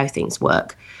about how things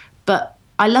work, but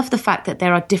I love the fact that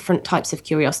there are different types of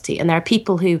curiosity, and there are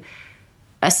people who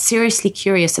are seriously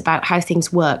curious about how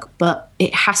things work, but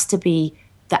it has to be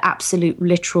the absolute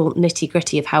literal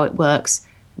nitty-gritty of how it works,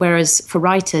 whereas for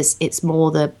writers it's more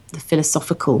the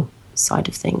philosophical side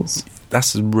of things.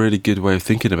 That's a really good way of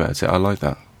thinking about it. I like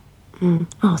that.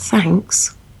 Oh,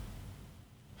 thanks.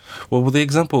 Well, the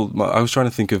example, I was trying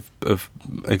to think of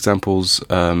examples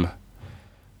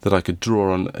that I could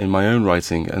draw on in my own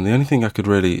writing, and the only thing I could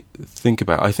really think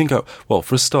about,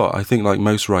 for a start, I think like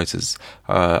most writers,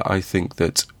 I think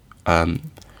that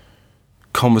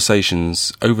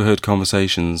conversations, overheard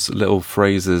conversations, little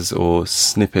phrases or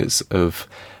snippets of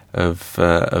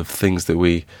things that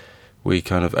we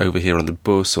kind of overhear on the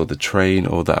bus or the train,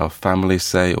 or that our families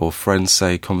say or friends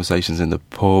say, conversations in the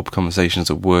pub, conversations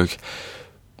at work.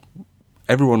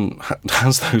 Everyone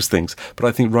has those things, but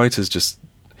I think writers just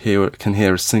can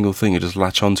hear a single thing and just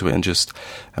latch onto it,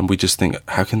 and we just think,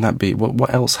 how can that be?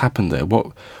 What else happened there?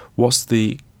 What's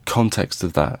the context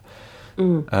of that?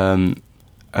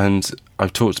 And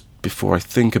I've talked before, I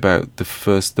think, about the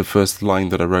first line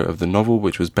that I wrote of the novel,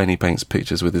 which was Benny paints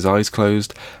pictures with his eyes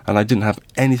closed, and I didn't have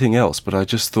anything else, but I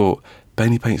just thought,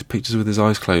 Benny paints pictures with his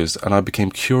eyes closed, and I became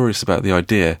curious about the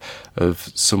idea of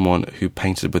someone who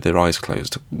painted with their eyes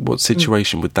closed. What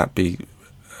situation would that be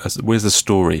where's the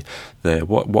story there?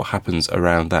 What happens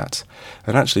around that?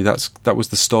 And actually, that was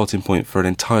the starting point for an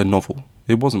entire novel.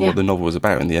 It wasn't what the novel was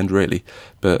about in the end, really,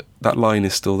 but that line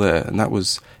is still there, and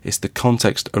it's the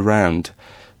context around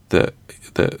that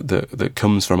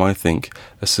comes from, I think,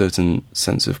 a certain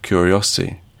sense of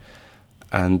curiosity.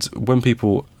 And when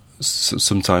people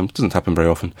sometimes, doesn't happen very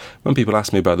often, when people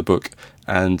ask me about the book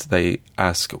and they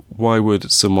ask, why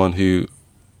would someone who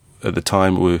at the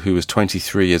time who was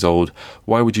 23 years old,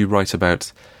 why would you write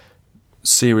about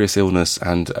serious illness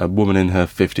and a woman in her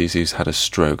 50s who's had a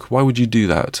stroke? Why would you do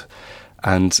that?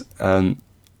 And my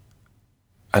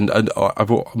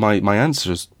answer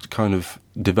has kind of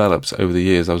developed over the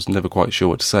years. I was never quite sure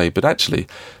what to say, but actually,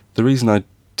 the reason I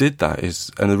did that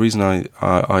is, and the reason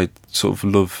I sort of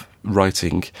love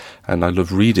writing and I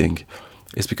love reading,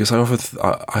 is because I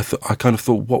kind of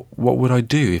thought, what would I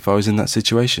do if I was in that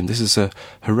situation? This is a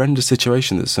horrendous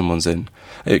situation that someone's in.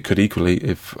 It could equally,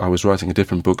 if I was writing a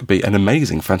different book, be an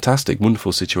amazing, fantastic,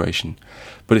 wonderful situation.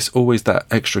 But it's always that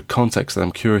extra context that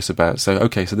I'm curious about. So,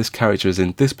 okay, so this character is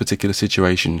in this particular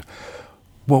situation.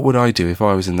 What would I do if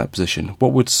I was in that position?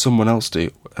 What would someone else do?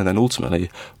 And then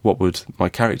ultimately, what would my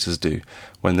characters do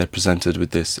when they're presented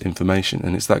with this information?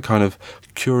 And it's that kind of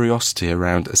curiosity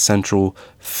around a central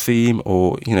theme,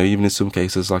 or, even in some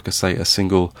cases, like I say, a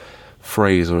single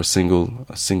phrase or a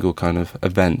single kind of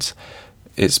event.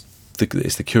 It's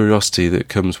the curiosity that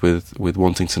comes with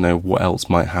wanting to know what else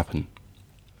might happen.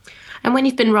 And when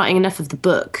you've been writing enough of the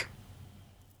book,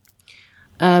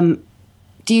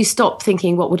 do you stop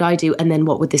thinking, what would I do? And then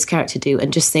what would this character do?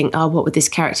 And just think, what would this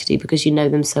character do? Because you know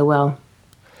them so well.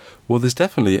 Well, there's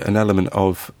definitely an element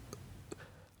of,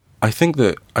 I think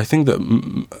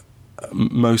that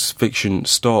most fiction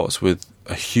starts with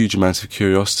a huge amount of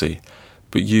curiosity,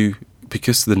 but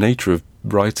because of the nature of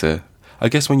writer, I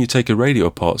guess when you take a radio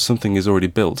apart, something is already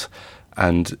built,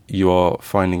 and you are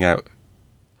finding out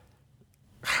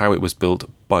how it was built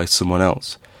by someone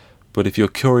else. But if you're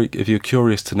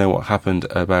curious to know what happened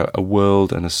about a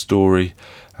world and a story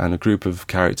and a group of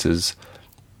characters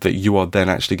that you are then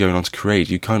actually going on to create,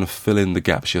 you kind of fill in the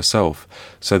gaps yourself.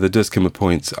 So there does come a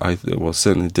point,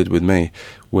 certainly did with me,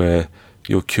 where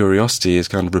your curiosity is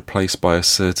kind of replaced by a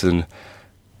certain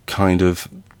kind of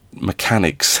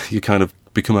mechanics. You kind of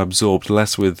become absorbed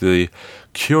less with the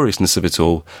curiousness of it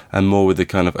all and more with the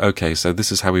kind of, okay, so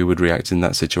this is how he would react in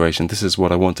that situation. This is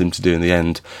what I want him to do in the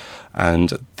end.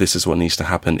 And this is what needs to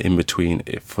happen in between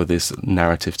for this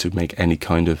narrative to make any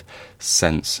kind of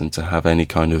sense and to have any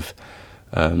kind of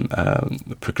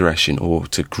progression or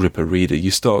to grip a reader.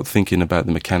 You start thinking about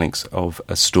the mechanics of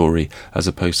a story as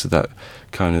opposed to that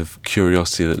kind of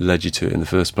curiosity that led you to it in the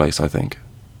first place, I think.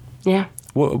 Yeah.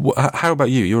 How about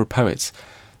you? You're a poet.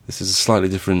 This is a slightly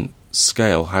different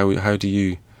scale. How do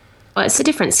you... Well, it's a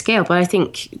different scale, but I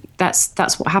think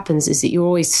that's what happens, is that you're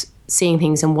always seeing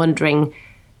things and wondering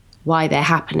why they're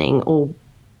happening, or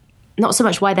not so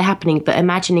much why they're happening, but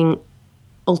imagining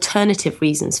alternative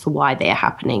reasons for why they are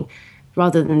happening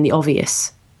rather than the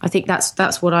obvious. I think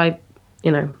that's what I,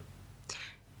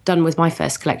 done with my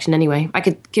first collection anyway. I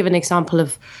could give an example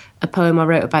of a poem I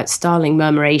wrote about starling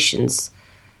murmurations,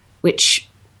 which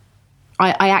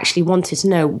I actually wanted to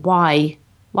know why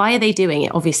are they doing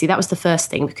it? Obviously, that was the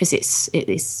first thing, because it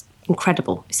is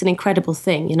incredible. It's an incredible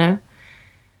thing,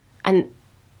 And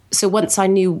so once I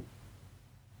knew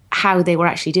how they were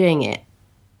actually doing it,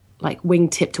 like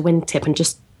wingtip to wingtip and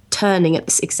just turning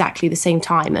at exactly the same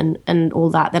time and all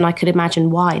that, then I could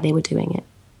imagine why they were doing it.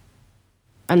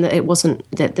 And that it wasn't,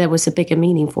 that there was a bigger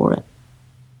meaning for it.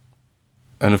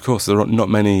 And of course, there are not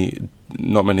many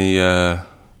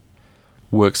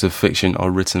works of fiction are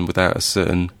written without a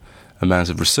certain amount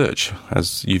of research.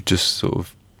 As you've just sort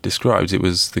of described, it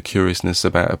was the curiousness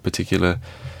about a particular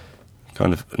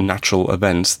kind of natural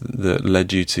event that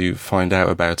led you to find out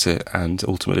about it and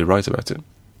ultimately write about it.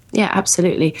 Yeah,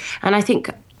 absolutely. And I think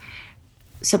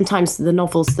sometimes the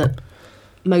novels that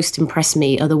most impress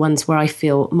me are the ones where I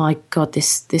feel, my God,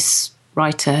 this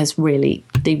writer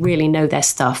they really know their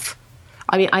stuff.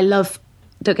 I mean,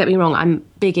 don't get me wrong, I'm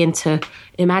big into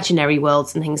imaginary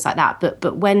worlds and things like that,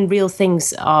 but when real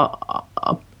things are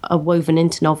woven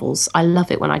into novels, I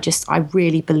love it when I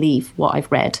really believe what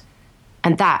I've read.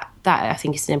 And that I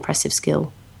think is an impressive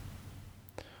skill.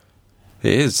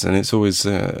 It is, and it's always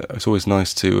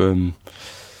nice to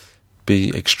be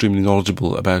extremely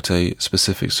knowledgeable about a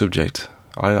specific subject.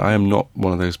 I am not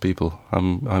one of those people.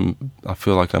 I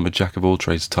feel like I'm a jack of all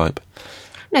trades type.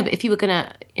 No, but if you were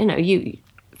gonna,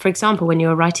 for example, when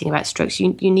you're writing about strokes,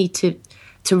 you need to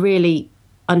really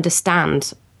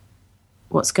understand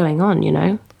what's going on.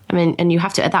 I mean, and you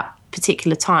have to, at that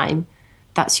particular time,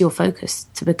 that's your focus,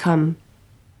 to become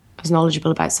as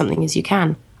knowledgeable about something as you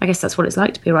can. I guess that's what it's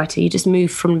like to be a writer. You just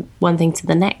move from one thing to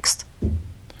the next.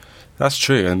 That's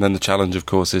true. And then the challenge, of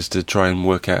course, is to try and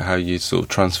work out how you sort of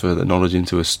transfer that knowledge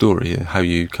into a story, how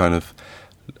you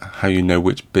know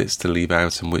which bits to leave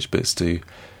out and which bits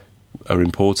are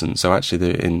important. So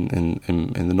actually, in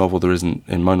the novel,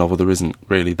 in my novel, there isn't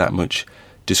really that much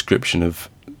description of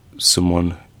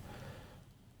someone.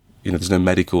 There's not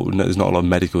a lot of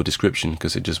medical description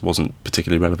because it just wasn't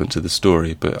particularly relevant to the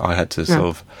story. But I had to sort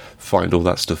of find all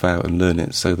that stuff out and learn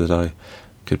it so that I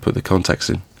could put the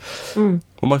context in.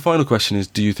 Well, my final question is: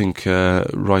 do you think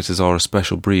writers are a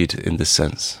special breed in this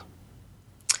sense?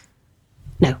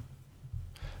 No.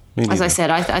 As I said,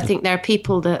 I think there are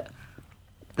people that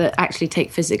actually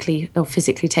physically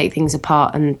take things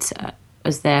apart and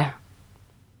as their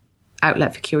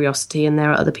outlet for curiosity, and there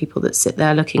are other people that sit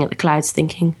there looking at the clouds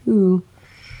thinking, ooh,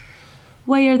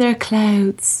 why are there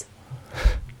clouds?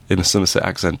 In a Somerset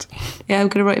accent. Yeah, I'm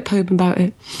going to write a poem about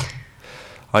it.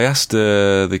 I asked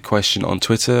the question on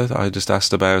Twitter. I just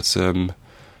asked about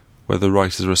whether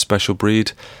writers are a special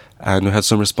breed, and we had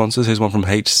some responses. Here's one from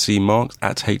HC Marks,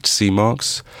 at HC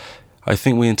Marks. I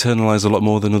think we internalise a lot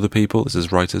more than other people, this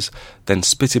is writers, then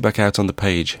spit it back out on the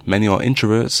page. Many are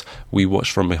introverts, we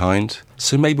watch from behind,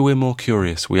 so maybe we're more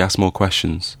curious, we ask more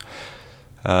questions.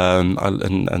 And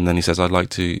then he says, I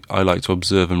like to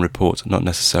observe and report, not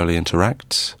necessarily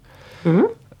interact.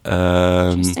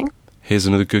 Interesting. Here's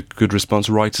another good response.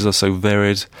 Writers are so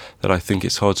varied that I think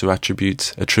it's hard to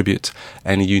attribute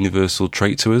any universal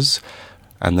trait to us.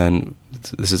 And then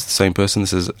this is the same person.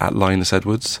 This is at Linus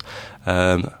Edwards.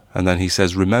 And then he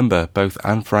says, remember, both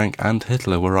Anne Frank and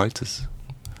Hitler were writers.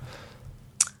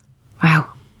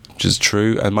 Wow. Which is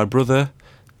true. And my brother,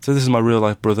 so this is my real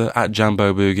life brother, at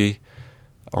Jambo Boogie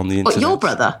on the internet. What, your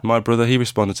brother? My brother, he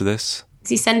responded to this. Is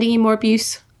he sending you more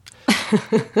abuse?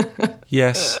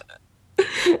 Yes.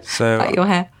 So About your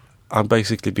hair? I'm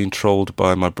basically being trolled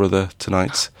by my brother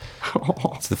tonight.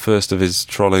 It's the first of his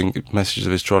messages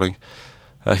of his trolling.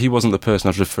 He wasn't the person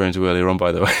I was referring to earlier on,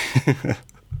 by the way.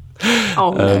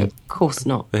 Oh, no, of course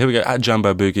not. Here we go. At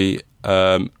Jambo Boogie,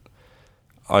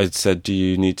 I said, do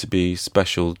you need to be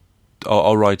special?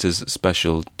 Are writers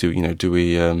special?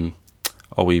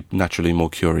 Are we naturally more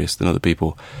curious than other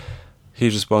people? He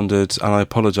responded, and I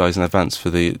apologise in advance for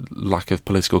the lack of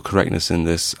political correctness in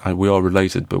this. We are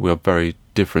related, but we are very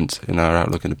different in our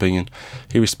outlook and opinion.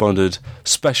 He responded,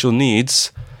 special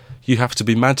needs? You have to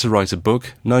be mad to write a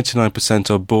book.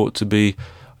 99% are bought to be...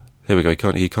 Here we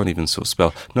go, he can't even sort of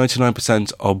spell.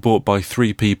 99% are bought by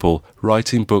 3 people.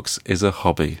 Writing books is a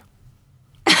hobby.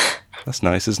 That's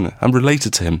nice, isn't it? I'm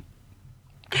related to him.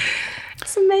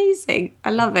 It's amazing. I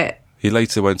love it. He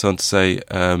later went on to say,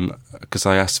 because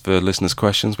I asked for listeners'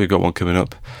 questions, we've got one coming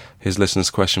up. His listener's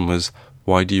question was,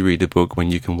 why do you read a book when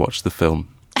you can watch the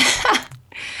film?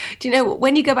 Do you know,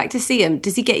 when you go back to see him,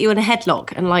 does he get you in a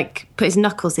headlock and, put his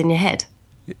knuckles in your head?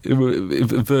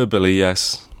 Verbally,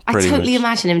 yes. I totally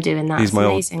imagine him doing that. It's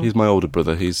amazing. He's my older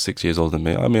brother. He's 6 years older than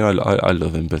me. I mean, I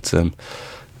love him, but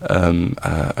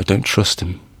I don't trust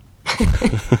him.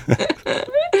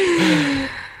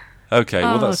 Okay,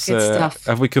 well, that's good stuff.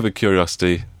 Have we covered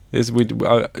curiosity? This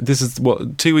is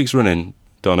what 2 weeks running,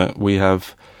 Donna. We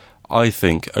have, I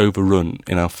think, overrun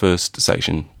in our first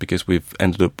section because we've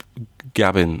ended up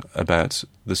gabbing about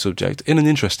the subject in an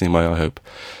interesting way, I hope,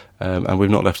 and we've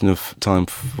not left enough time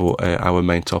for our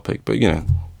main topic. But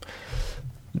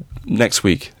next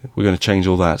week we're going to change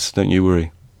all that. Don't you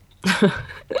worry.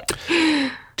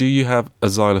 Do you have a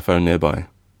xylophone nearby?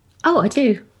 Oh, I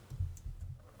do.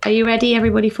 Are you ready,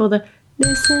 everybody, for the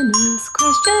listener's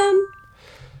question?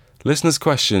 Listener's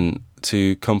question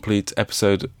to complete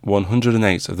episode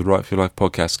 108 of the Write for Your Life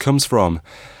podcast comes from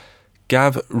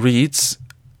Gav Reeds,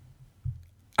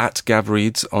 at Gav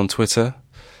Reeds on Twitter,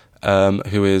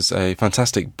 who is a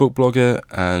fantastic book blogger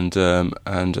and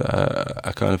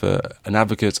a kind of an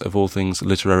advocate of all things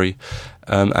literary.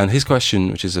 And his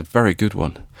question, which is a very good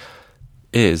one,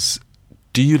 is,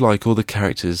 do you like all the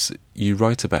characters you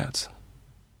write about?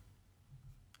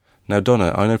 Now,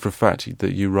 Donna, I know for a fact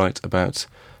that you write about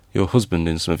your husband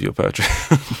in some of your poetry.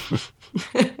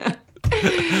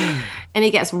 And he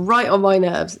gets right on my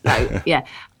nerves. No, yeah.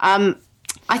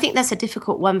 I think that's a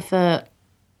difficult one for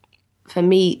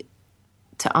me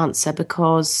to answer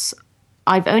because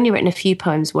I've only written a few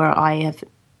poems where I have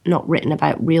not written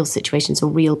about real situations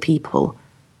or real people.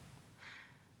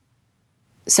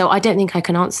 So I don't think I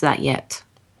can answer that yet.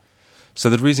 So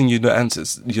the reason you're not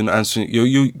answering,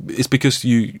 it's because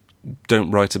you don't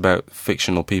write about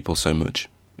fictional people so much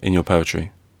in your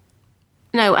poetry.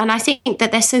 No, and I think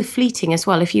that they're so fleeting as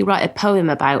well. If you write a poem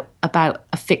about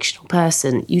a fictional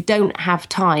person, you don't have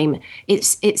time.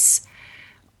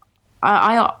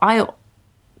 I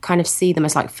kind of see them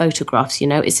as like photographs.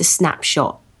 It's a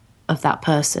snapshot of that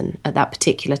person at that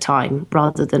particular time,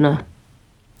 rather than a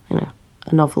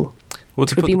novel. Well,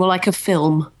 it would be more like a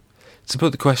film. To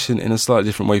put the question in a slightly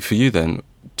different way for you, then,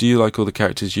 do you like all the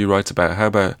characters you write about? How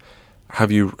about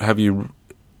have you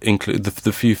include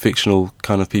the few fictional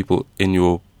kind of people in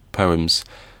your poems?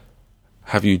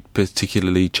 Have you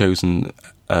particularly chosen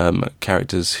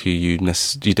characters who you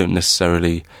don't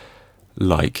necessarily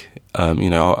like?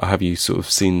 Have you sort of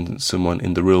seen someone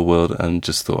in the real world and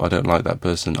just thought, I don't like that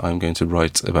person, I'm going to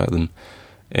write about them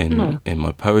in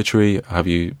my poetry?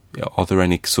 Are there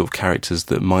any sort of characters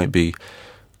that might be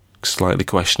slightly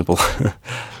questionable?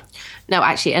 No,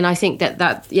 actually, and I think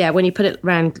that when you put it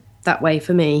around that way,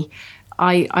 for me,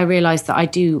 I realise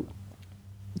that the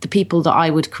people that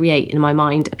I would create in my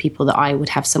mind are people that I would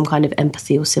have some kind of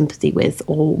empathy or sympathy with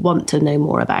or want to know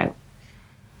more about.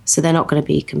 So they're not going to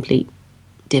be complete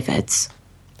divheads.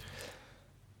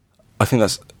 I think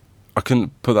I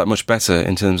couldn't put that much better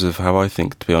in terms of how I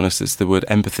think, to be honest. It's the word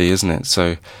empathy, isn't it?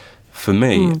 So for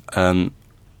me,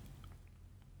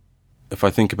 if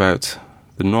I think about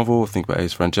the novel, I think about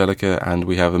Ace for Angelica, and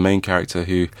we have a main character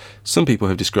who some people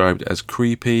have described as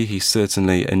creepy. He's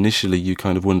certainly, initially, you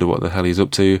kind of wonder what the hell he's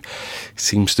up to. He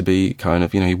seems to be kind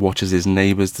of, he watches his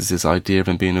neighbours. There's this idea of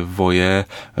him being a voyeur,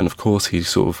 and of course he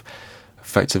sort of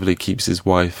effectively keeps his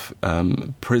wife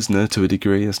prisoner to a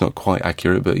degree. That's not quite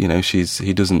accurate, but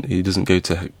he doesn't go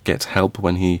to get help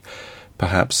when he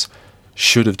perhaps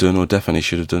should have done, or definitely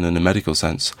should have done in a medical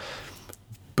sense.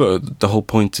 But the whole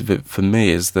point of it for me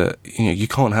is that you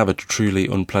can't have a truly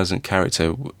unpleasant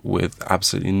character with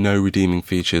absolutely no redeeming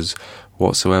features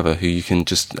whatsoever, who you can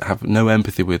just have no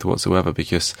empathy with whatsoever,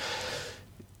 because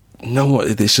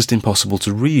it's just impossible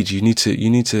to read. You need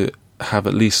to have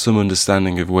at least some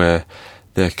understanding of where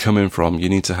they're coming from. You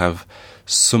need to have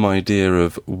some idea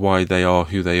of why they are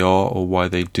who they are, or why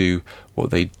they do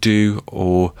what they do,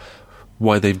 or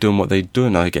why they've done what they've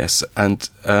done, I guess. And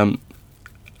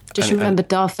remember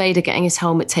Darth Vader getting his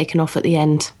helmet taken off at the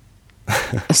end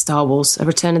of Star Wars, A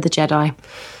Return of the Jedi.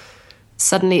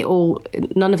 Suddenly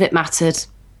none of it mattered.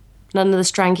 None of the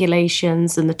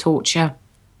strangulations and the torture,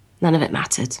 none of it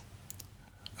mattered.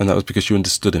 And that was because you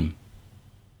understood him.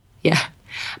 Yeah.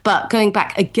 But going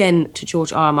back again to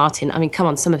George R. R. Martin, I mean, come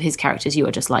on, some of his characters, you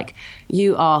are just like,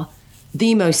 you are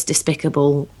the most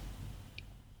despicable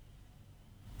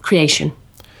creation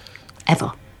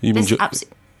ever.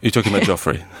 You're talking about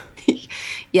Joffrey?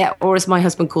 Yeah, or as my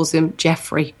husband calls him,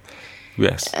 Jeffrey.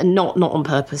 Yes. Not on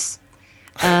purpose.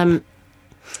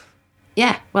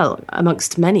 Yeah, well,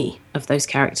 amongst many of those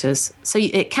characters. So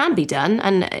it can be done,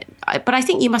 but I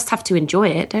think you must have to enjoy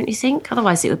it, don't you think?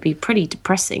 Otherwise it would be pretty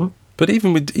depressing. But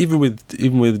even with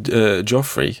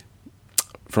Joffrey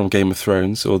from Game of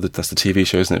Thrones, or that's the TV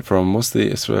show, isn't it? From Ice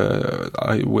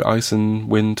and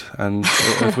Wind and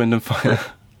Earth, Wind and Fire.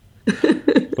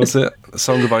 What's it?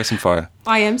 Song of Ice and Fire.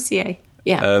 YMCA.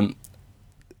 Yeah.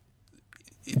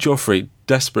 Joffrey,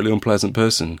 desperately unpleasant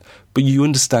person, but you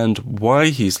understand why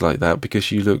he's like that,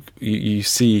 because you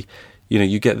see,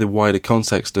 you get the wider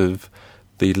context of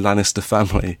the Lannister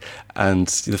family and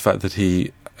the fact that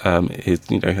he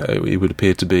would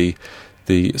appear to be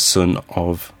the son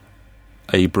of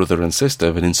a brother and sister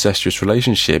of an incestuous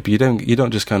relationship. You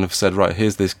don't just kind of said, right,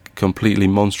 here's this completely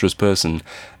monstrous person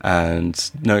and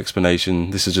no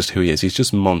explanation, this is just who he is. He's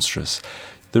just monstrous.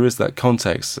 There is that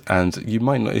context, and you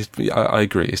might not. I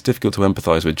agree. It's difficult to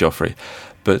empathise with Joffrey,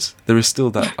 but there is still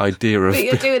that idea of. But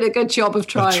you're doing a good job of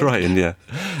trying. Trying, yeah.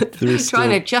 There is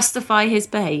trying to justify his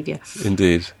behaviour.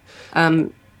 Indeed.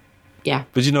 Yeah.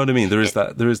 But you know what I mean. There is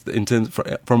in terms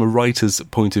from a writer's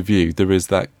point of view. There is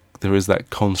that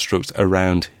construct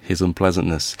around his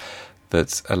unpleasantness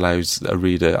that allows a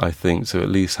reader, I think, to at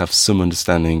least have some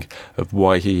understanding of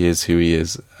why he is who he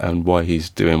is and why he's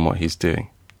doing what he's doing.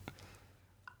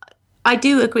 I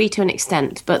do agree to an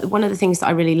extent, but one of the things that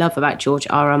I really love about George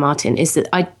R. R. Martin is that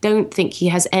I don't think he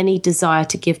has any desire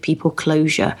to give people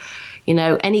closure.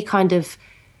 Any kind of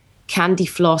candy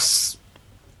floss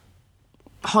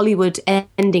Hollywood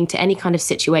ending to any kind of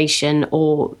situation,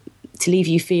 or to leave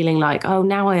you feeling like, oh,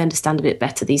 now I understand a bit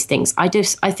better these things. I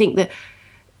think that,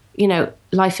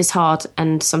 life is hard,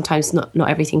 and sometimes not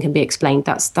everything can be explained.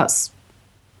 That's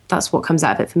what comes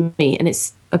out of it for me, and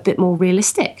it's a bit more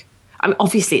realistic. I mean,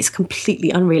 obviously, it's completely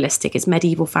unrealistic. It's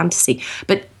medieval fantasy.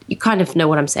 But you kind of know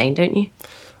what I'm saying, don't you?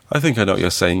 I think I know what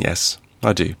you're saying, yes.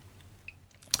 I do.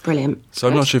 Brilliant. So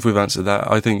I'm not sure if we've answered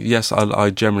that. I think, yes, I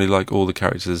generally like all the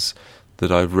characters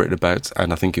that I've written about,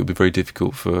 and I think it would be very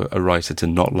difficult for a writer to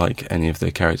not like any of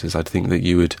their characters. I think that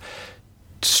you would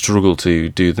struggle to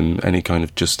do them any kind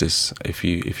of justice if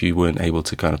you weren't able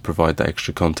to kind of provide that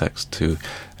extra context to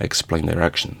explain their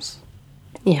actions.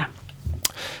 Yeah.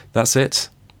 That's it.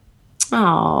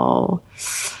 Oh.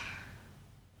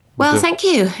 Well, thank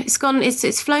you.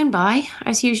 It's flown by,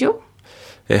 as usual.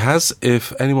 It has.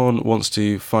 If anyone wants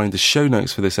to find the show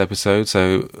notes for this episode,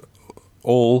 so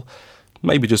all,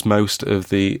 maybe just most of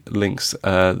the links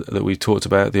that we talked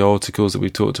about, the articles that we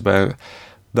talked about,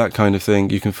 that kind of thing,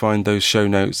 you can find those show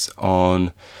notes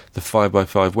on the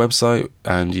 5by5 website,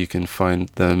 and you can find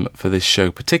them for this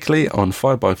show particularly on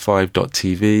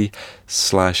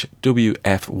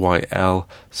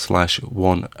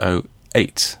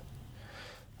 5by5.tv/WFYL/108.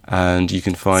 And you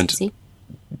can find...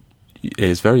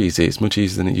 It's very easy. It's much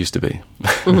easier than it used to be.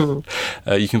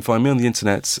 Mm-hmm. You can find me on the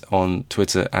internet on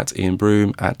Twitter at Ian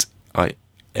Broome, at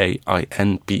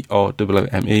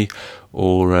IAINBROOME,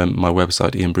 or my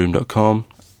website ianbroome.com.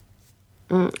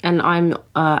 And I'm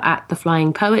at The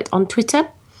Flying Poet on Twitter.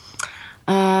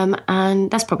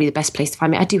 And that's probably the best place to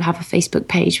find me. I do have a Facebook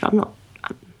page, but I'm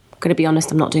going to be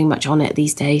honest, I'm not doing much on it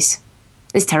these days.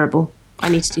 It's terrible. I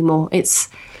need to do more. It's...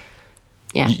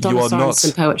 Yeah, Donna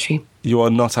Sorensen poetry. You are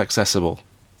not accessible.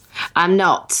 I'm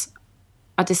not.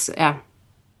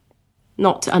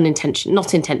 Not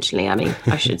intentionally, I mean,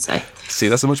 I should say. See,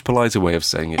 that's a much politer way of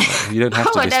saying it. You don't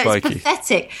have to be spiky. It's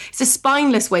pathetic. It's a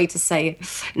spineless way to say it.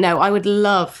 No, I would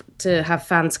love to have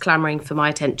fans clamouring for my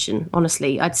attention,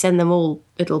 honestly. I'd send them all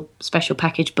little special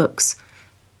package books.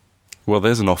 Well,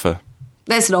 there's an offer.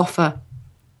 Buy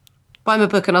my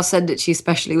book and I'll send it to you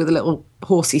specially with a little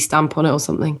horsey stamp on it or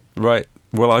something. Right.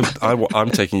 Well, I'm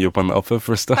taking you up on that offer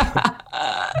for a start.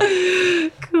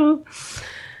 Cool.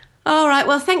 All right.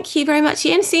 Well, thank you very much,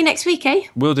 Ian. See you next week, eh?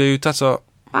 Will do. Ta-ta.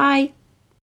 Bye.